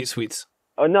 He doesn't eat sweets.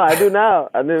 Oh no, I do now.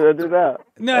 I do now.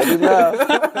 No. I do now.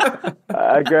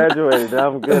 I graduated.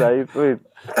 Now I'm good. I eat sweets.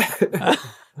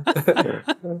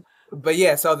 But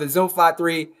yeah, so the Zoom Fly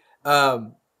 3,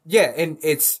 and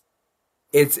it's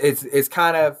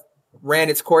kind of ran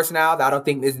its course now. I don't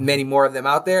think there's many more of them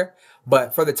out there.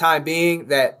 But for the time being,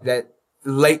 that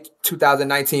late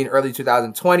 2019, early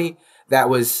 2020, that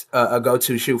was a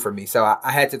go-to shoe for me. So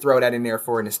I had to throw that in there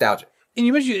for nostalgia. And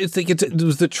you mentioned it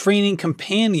was the training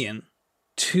companion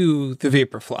to the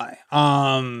Vaporfly.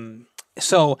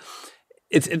 So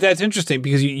that's interesting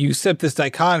because you set this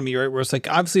dichotomy, right? Where it's like,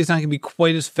 obviously it's not going to be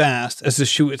quite as fast as the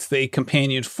shoe it's the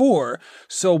companion for.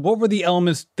 So what were the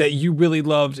elements that you really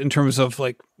loved in terms of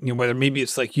like, whether maybe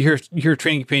it's like you hear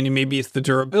training companion, maybe it's the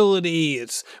durability,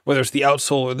 it's whether it's the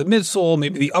outsole or the midsole,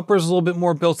 maybe the upper is a little bit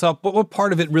more built up, but what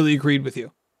part of it really agreed with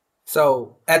you?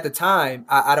 So at the time,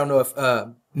 I don't know if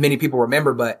many people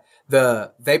remember, but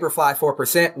the Vaporfly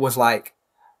 4% was like,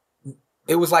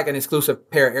 it was like an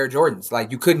exclusive pair of Air Jordans.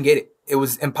 Like you couldn't get it. It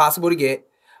was impossible to get.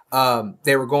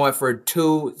 They were going for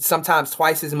sometimes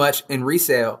twice as much in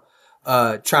resale,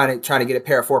 trying to get a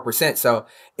pair of 4%. So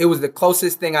it was the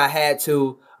closest thing I had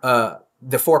to, the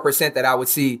 4% that I would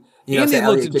see, and they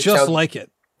looked just like it.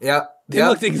 Yep. They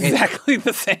looked exactly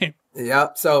the same.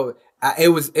 Yep. So it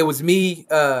was me,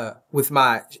 with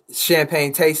my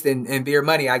champagne taste and beer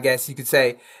money, I guess you could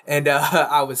say. And,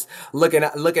 I was looking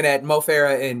at Mo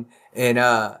Farah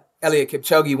and Elliot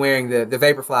Kipchoge wearing the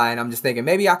Vaporfly. And I'm just thinking,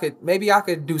 maybe I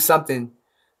could do something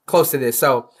close to this.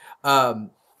 So,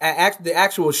 the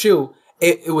actual shoe,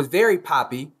 it was very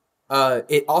poppy.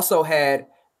 It also had,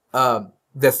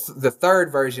 the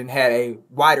third version had a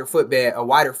wider footbed, a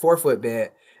wider forefoot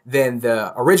bed than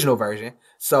the original version.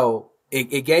 So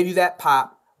it gave you that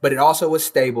pop, but it also was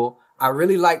stable. I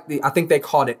really liked I think they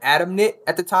called it Atom Knit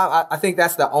at the time. I think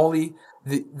that's the only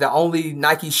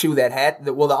Nike shoe that had,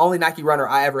 the only Nike runner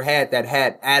I ever had that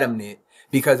had Atom Knit,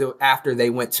 because after they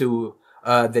went to,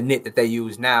 the knit that they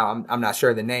use now. I'm not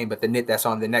sure of the name, but the knit that's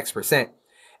on the next percent.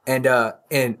 And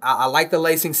I like the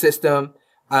lacing system.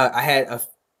 I had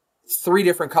 3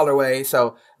 different colorways.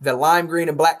 So the lime green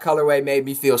and black colorway made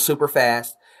me feel super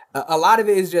fast. A lot of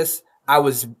it is just, I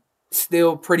was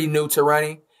still pretty new to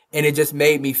running, and it just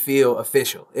made me feel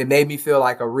official. It made me feel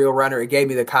like a real runner. It gave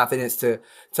me the confidence to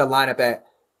line up at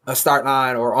a start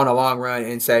line or on a long run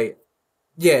and say,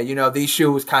 yeah, these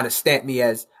shoes kind of stamp me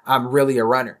as I'm really a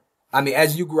runner. I mean,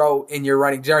 as you grow in your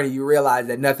running journey, you realize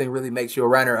that nothing really makes you a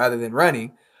runner other than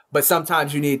running. But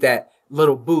sometimes you need that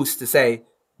little boost to say,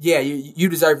 yeah, you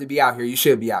deserve to be out here. You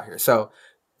should be out here. So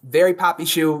very poppy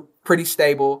shoe, pretty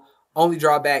stable. Only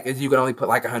drawback is you can only put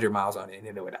like 100 miles on it and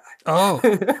then it would die. Oh,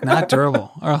 not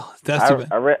durable. Oh, that's too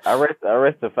bad. I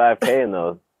raced a 5K in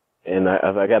those, and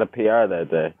I got a PR that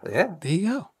day. Yeah. There you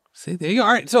go. See, there you go.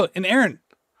 All right. So, and Aaron,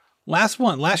 last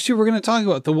year we're going to talk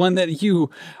about the one that you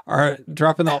are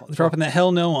dropping the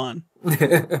hell no on.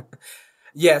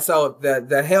 Yeah. So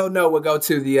the hell no would go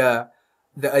to the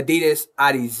Adidas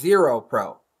Adizero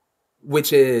Pro,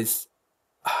 which is,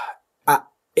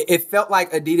 it felt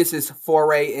like Adidas's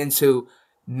foray into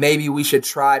maybe we should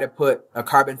try to put a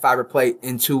carbon fiber plate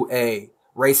into a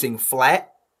racing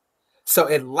flat. So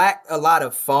it lacked a lot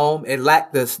of foam. It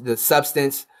lacked the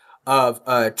substance of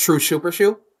a true super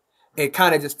shoe. It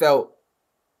kind of just felt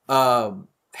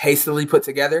hastily put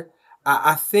together.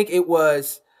 I think it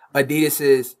was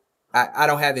Adidas's, I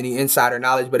don't have any insider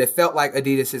knowledge, but it felt like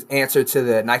Adidas's answer to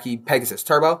the Nike Pegasus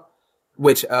Turbo,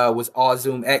 which was all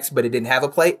Zoom X, but it didn't have a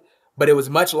plate. But it was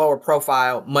much lower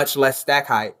profile, much less stack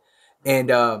height. And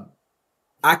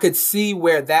I could see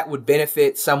where that would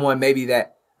benefit someone maybe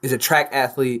that is a track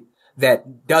athlete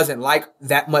that doesn't like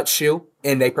that much shoe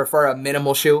and they prefer a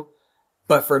minimal shoe.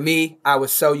 But for me, I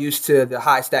was so used to the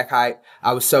high stack height.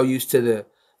 I was so used to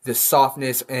the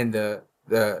softness and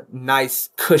the nice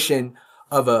cushion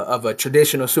of a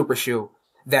traditional super shoe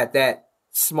that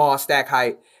small stack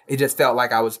height, it just felt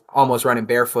like I was almost running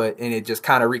barefoot, and it just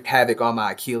kind of wreaked havoc on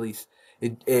my Achilles.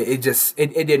 It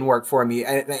didn't work for me.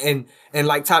 And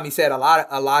like Tommie said, a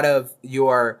lot of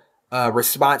your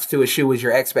response to a shoe is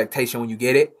your expectation when you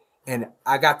get it. And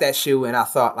I got that shoe and I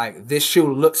thought, like, this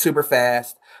shoe looks super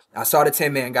fast. I saw the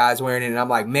 10-man guys wearing it and I'm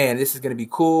like, man, this is going to be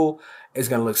cool. It's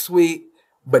going to look sweet.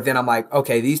 But then I'm like,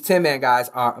 okay, these 10-man guys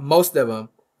most of them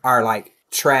are like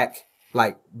track,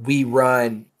 like we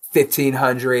run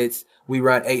 1500s, we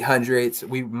run 800s,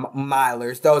 we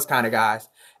milers, those kind of guys.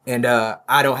 And,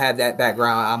 I don't have that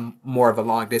background. I'm more of a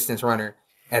long distance runner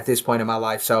at this point in my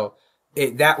life. So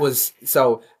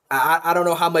I don't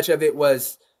know how much of it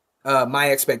was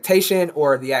my expectation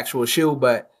or the actual shoe,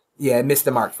 but yeah, it missed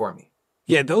the mark for me.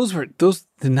 Yeah, those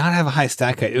did not have a high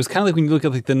stack height. It was kind of like when you look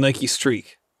at like the Nike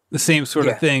Streak, the same sort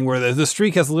of thing where the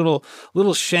Streak has a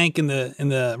little shank in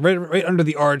the right under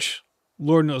the arch.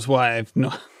 Lord knows why. It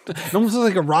almost looks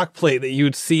like a rock plate that you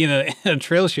would see in a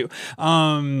trail shoe.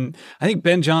 I think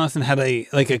Ben Johnson had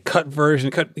a cut version.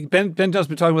 Ben Johnson's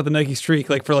been talking about the Nike Streak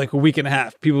like for like a week and a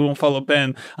half. People won't follow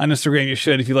Ben on Instagram. You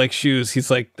should if you like shoes.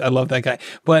 He's like, I love that guy.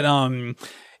 But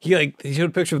he showed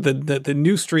a picture of the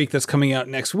new Streak that's coming out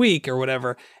next week or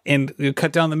whatever, and you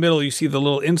cut down the middle, you see the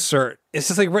little insert. It's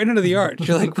just like right under the arch.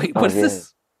 You're like, wait, what is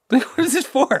this? What is this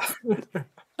for?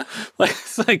 Like,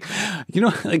 it's like,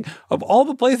 like of all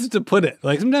the places to put it,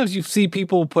 like sometimes you see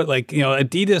people put like,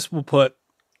 Adidas will put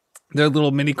their little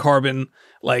mini carbon,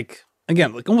 like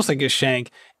again, like almost like a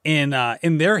shank in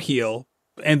their heel,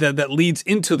 and that leads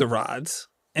into the rods.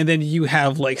 And then you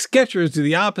have like Skechers do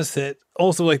the opposite.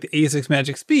 Also like the ASICS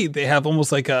Magic Speed, they have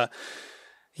almost like a,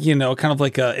 kind of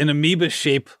like an amoeba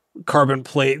shape carbon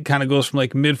plate, kind of goes from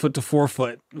like midfoot to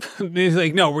forefoot. It's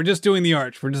like, no, we're just doing the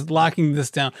arch. We're just locking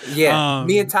this down. Yeah.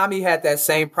 Me and Tommie had that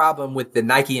same problem with the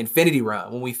Nike Infinity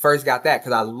Run when we first got that,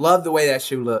 because I loved the way that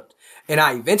shoe looked. And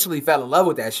I eventually fell in love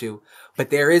with that shoe. But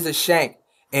there is a shank,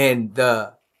 and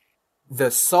the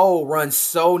sole runs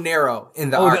so narrow in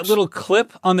the arch. That little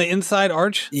clip on the inside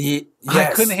arch? Yes. I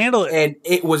couldn't handle it. And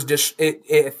it was just,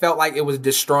 it felt like it was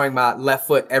destroying my left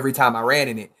foot every time I ran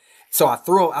in it. So I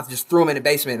just threw them in the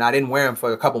basement, and I didn't wear them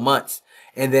for a couple months.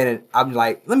 And then I'm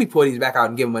like, let me pull these back out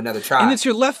and give them another try. And it's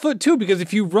your left foot too, because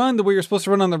if you run the way you're supposed to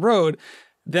run on the road,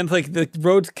 then like the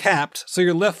road's capped. So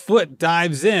your left foot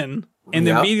dives in, and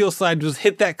the medial side just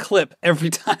hit that clip every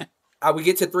time. I would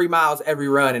get to 3 miles every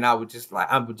run, and I would just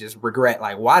regret,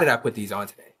 like, why did I put these on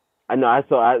today? I know. I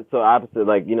so opposite.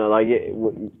 Like,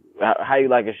 how you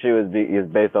like a shoe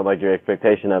is based on like your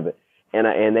expectation of it.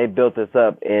 And they built this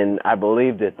up, and I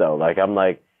believed it though. Like, I'm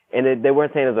like, and they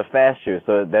weren't saying it was a fast shoe,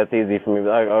 so that's easy for me.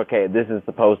 Like, okay, this is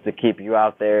supposed to keep you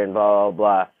out there and blah blah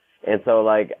blah. And so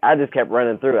like I just kept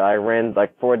running through it. I ran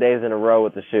like 4 days in a row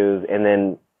with the shoes, and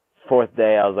then fourth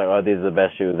day I was like, oh, these are the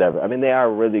best shoes ever. I mean, they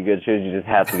are really good shoes. You just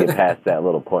have to get past that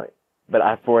little point. But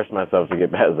I forced myself to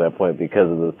get past that point because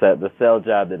of the sell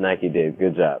job that Nike did.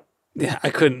 Good job. Yeah, I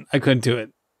couldn't do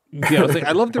it. I was like,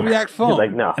 I love the React foam,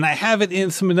 like, no. And I have it in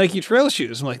some Nike trail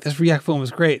shoes. I'm like, this React foam is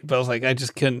great, but I was like, I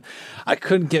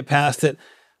couldn't get past it.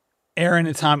 Aaron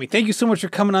and Tommie, thank you so much for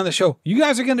coming on the show. You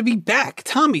guys are going to be back.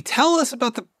 Tommie, tell us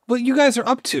about what you guys are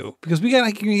up to, because we got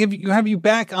to have you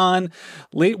back on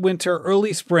late winter,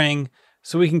 early spring,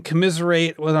 so we can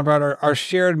commiserate about our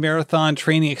shared marathon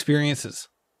training experiences.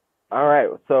 All right.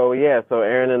 So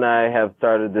Aaron and I have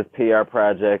started this PR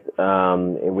project.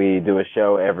 We do a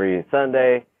show every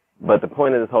Sunday. But the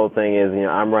point of this whole thing is,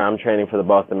 I'm training for the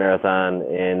Boston Marathon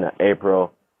in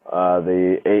April,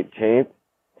 the 18th,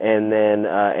 and then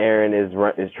Aaron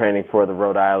is training for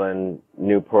the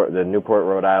Newport,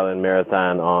 Rhode Island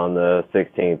Marathon on the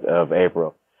 16th of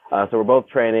April. So we're both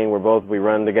training. We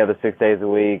run together 6 days a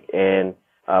week, and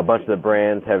a bunch of the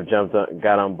brands have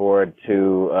got on board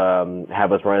to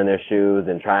have us run in their shoes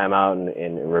and try them out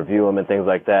and review them and things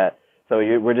like that. So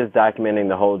we're just documenting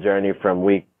the whole journey from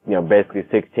week, basically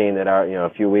 16 that are, a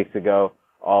few weeks ago,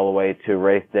 all the way to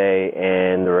race day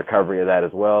and the recovery of that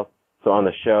as well. So on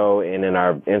the show and in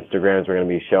our Instagrams, we're going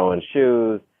to be showing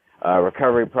shoes,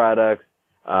 recovery products,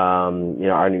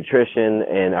 our nutrition,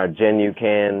 and our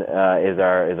GenuCan is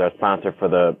our sponsor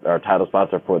our title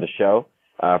sponsor for the show,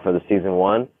 for the season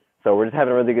 1. So we're just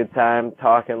having a really good time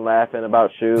talking, laughing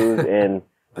about shoes, and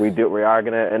we are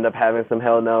going to end up having some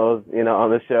hell no's,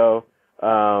 on the show.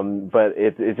 But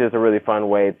it's just a really fun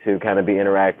way to kind of be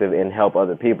interactive and help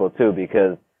other people too,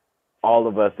 because all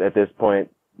of us at this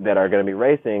point that are going to be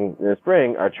racing in the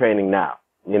spring are training now,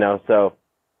 so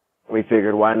we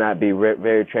figured why not be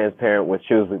very transparent with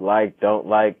shoes we like, don't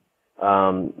like,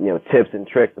 tips and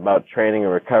tricks about training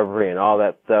and recovery and all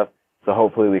that stuff. So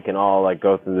hopefully we can all like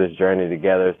go through this journey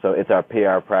together. So it's our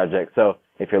PR project. So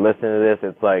if you're listening to this,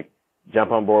 it's like,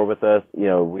 jump on board with us.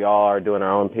 We all are doing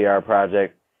our own PR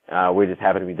project. We just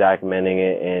happen to be documenting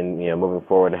it and, moving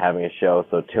forward and having a show.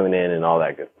 So tune in and all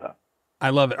that good stuff. I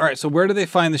love it. All right. So where do they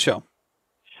find the show?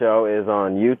 Show is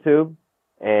on YouTube.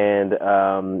 And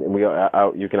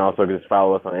you can also just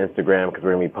follow us on Instagram, because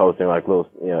we're going to be posting like little,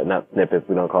 not snippets.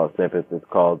 We don't call it snippets. It's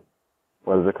called,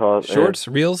 what is it called? Shorts,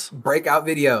 reels? Breakout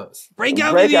videos.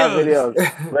 Breakout videos.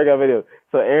 Breakout videos.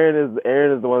 So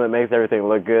Aaron is the one that makes everything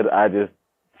look good. I just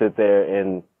sit there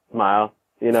and smile.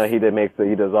 He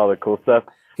does all the cool stuff.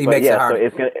 He makes it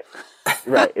hard. So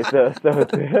Right. So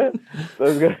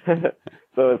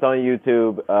it's on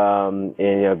YouTube.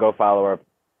 And go follow her.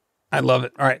 I love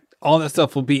it. All right. All that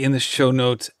stuff will be in the show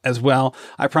notes as well.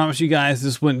 I promise you guys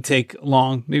this wouldn't take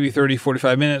long, maybe 30,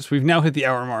 45 minutes. We've now hit the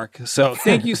hour mark. So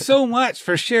thank you so much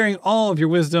for sharing all of your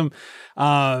wisdom.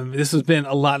 This has been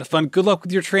a lot of fun. Good luck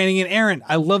with your training. And Aaron,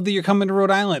 I love that you're coming to Rhode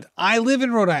Island. I live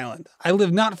in Rhode Island. I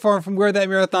live not far from where that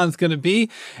marathon is going to be.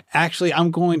 Actually,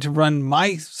 I'm going to run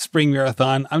my spring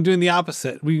marathon. I'm doing the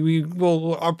opposite.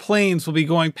 Our planes will be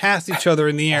going past each other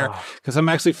in the air because I'm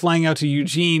actually flying out to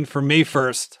Eugene for May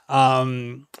 1st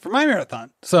for my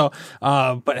marathon. So,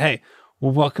 but hey,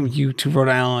 we'll welcome you to Rhode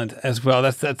Island as well.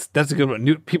 That's a good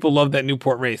one. People love that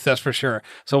Newport race, that's for sure.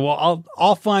 So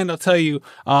I'll tell you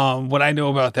what I know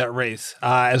about that race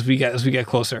as we get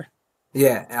closer.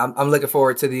 Yeah, I'm looking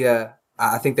forward to the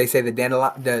I think they say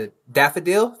the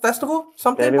Daffodil Festival,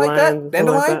 something like that.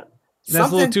 Dandelion.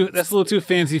 That's a little too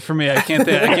fancy for me. I can't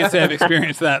say I've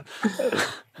experienced that.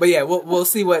 But yeah, we'll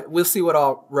see what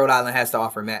all Rhode Island has to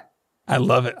offer, Matt. I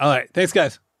love it. All right, thanks,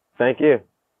 guys. Thank you.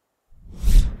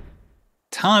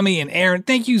 Tommie and Aaron,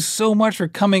 thank you so much for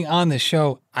coming on the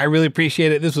show. I really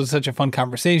appreciate it. This was such a fun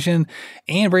conversation,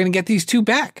 and we're going to get these two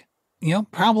back.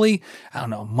 Probably, I don't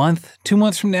know, a month, 2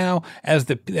 months from now, as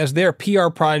their PR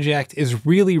project is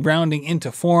really rounding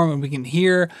into form, and we can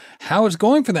hear how it's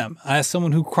going for them. As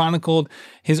someone who chronicled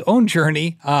his own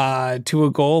journey to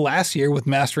a goal last year with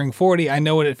Mastering 40, I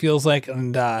know what it feels like,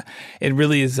 and it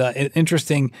really is an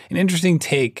interesting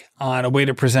take on a way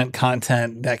to present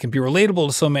content that can be relatable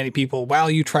to so many people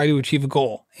while you try to achieve a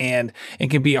goal. And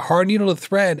it can be a hard needle to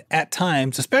thread at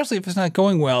times, especially if it's not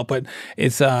going well. But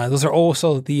it's those are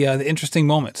also the interesting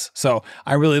moments. So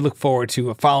I really look forward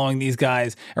to following these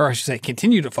guys, or I should say,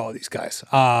 continue to follow these guys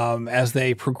as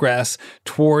they progress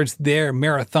towards their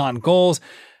marathon goals.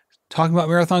 Talking about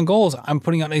marathon goals, I'm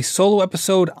putting out a solo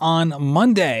episode on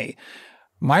Monday.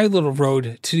 My little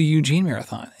road to the Eugene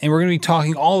Marathon. And we're going to be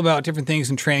talking all about different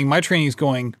things in training. My training is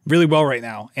going really well right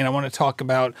now. And I want to talk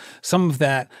about some of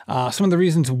that, some of the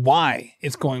reasons why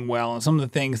it's going well, and some of the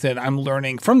things that I'm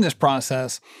learning from this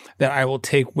process that I will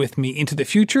take with me into the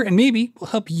future and maybe will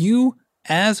help you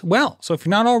as well. So if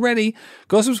you're not already,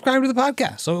 go subscribe to the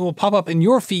podcast so it will pop up in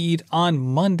your feed on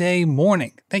Monday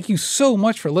morning. Thank you so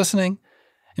much for listening,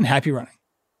 and happy running.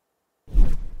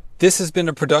 This has been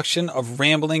a production of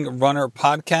Rambling Runner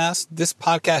Podcast. This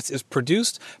podcast is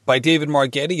produced by David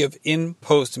Margetti of In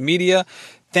Post Media.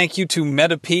 Thank you to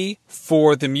Meta P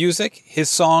for the music. His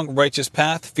song Righteous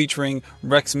Path featuring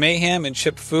Rex Mayhem and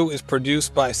Chip Fu is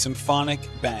produced by Symphonic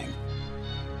Bang.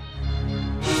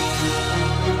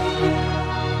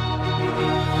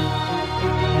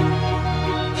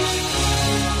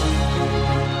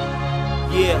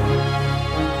 Yeah.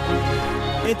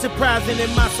 Enterprising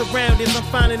in my surroundings, I'm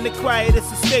finding the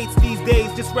quietest estates these days.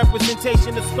 Just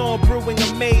representation of storm brewing,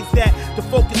 amazed that the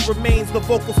focus remains the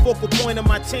focal point of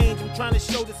my change. I'm trying to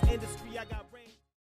show this industry I got.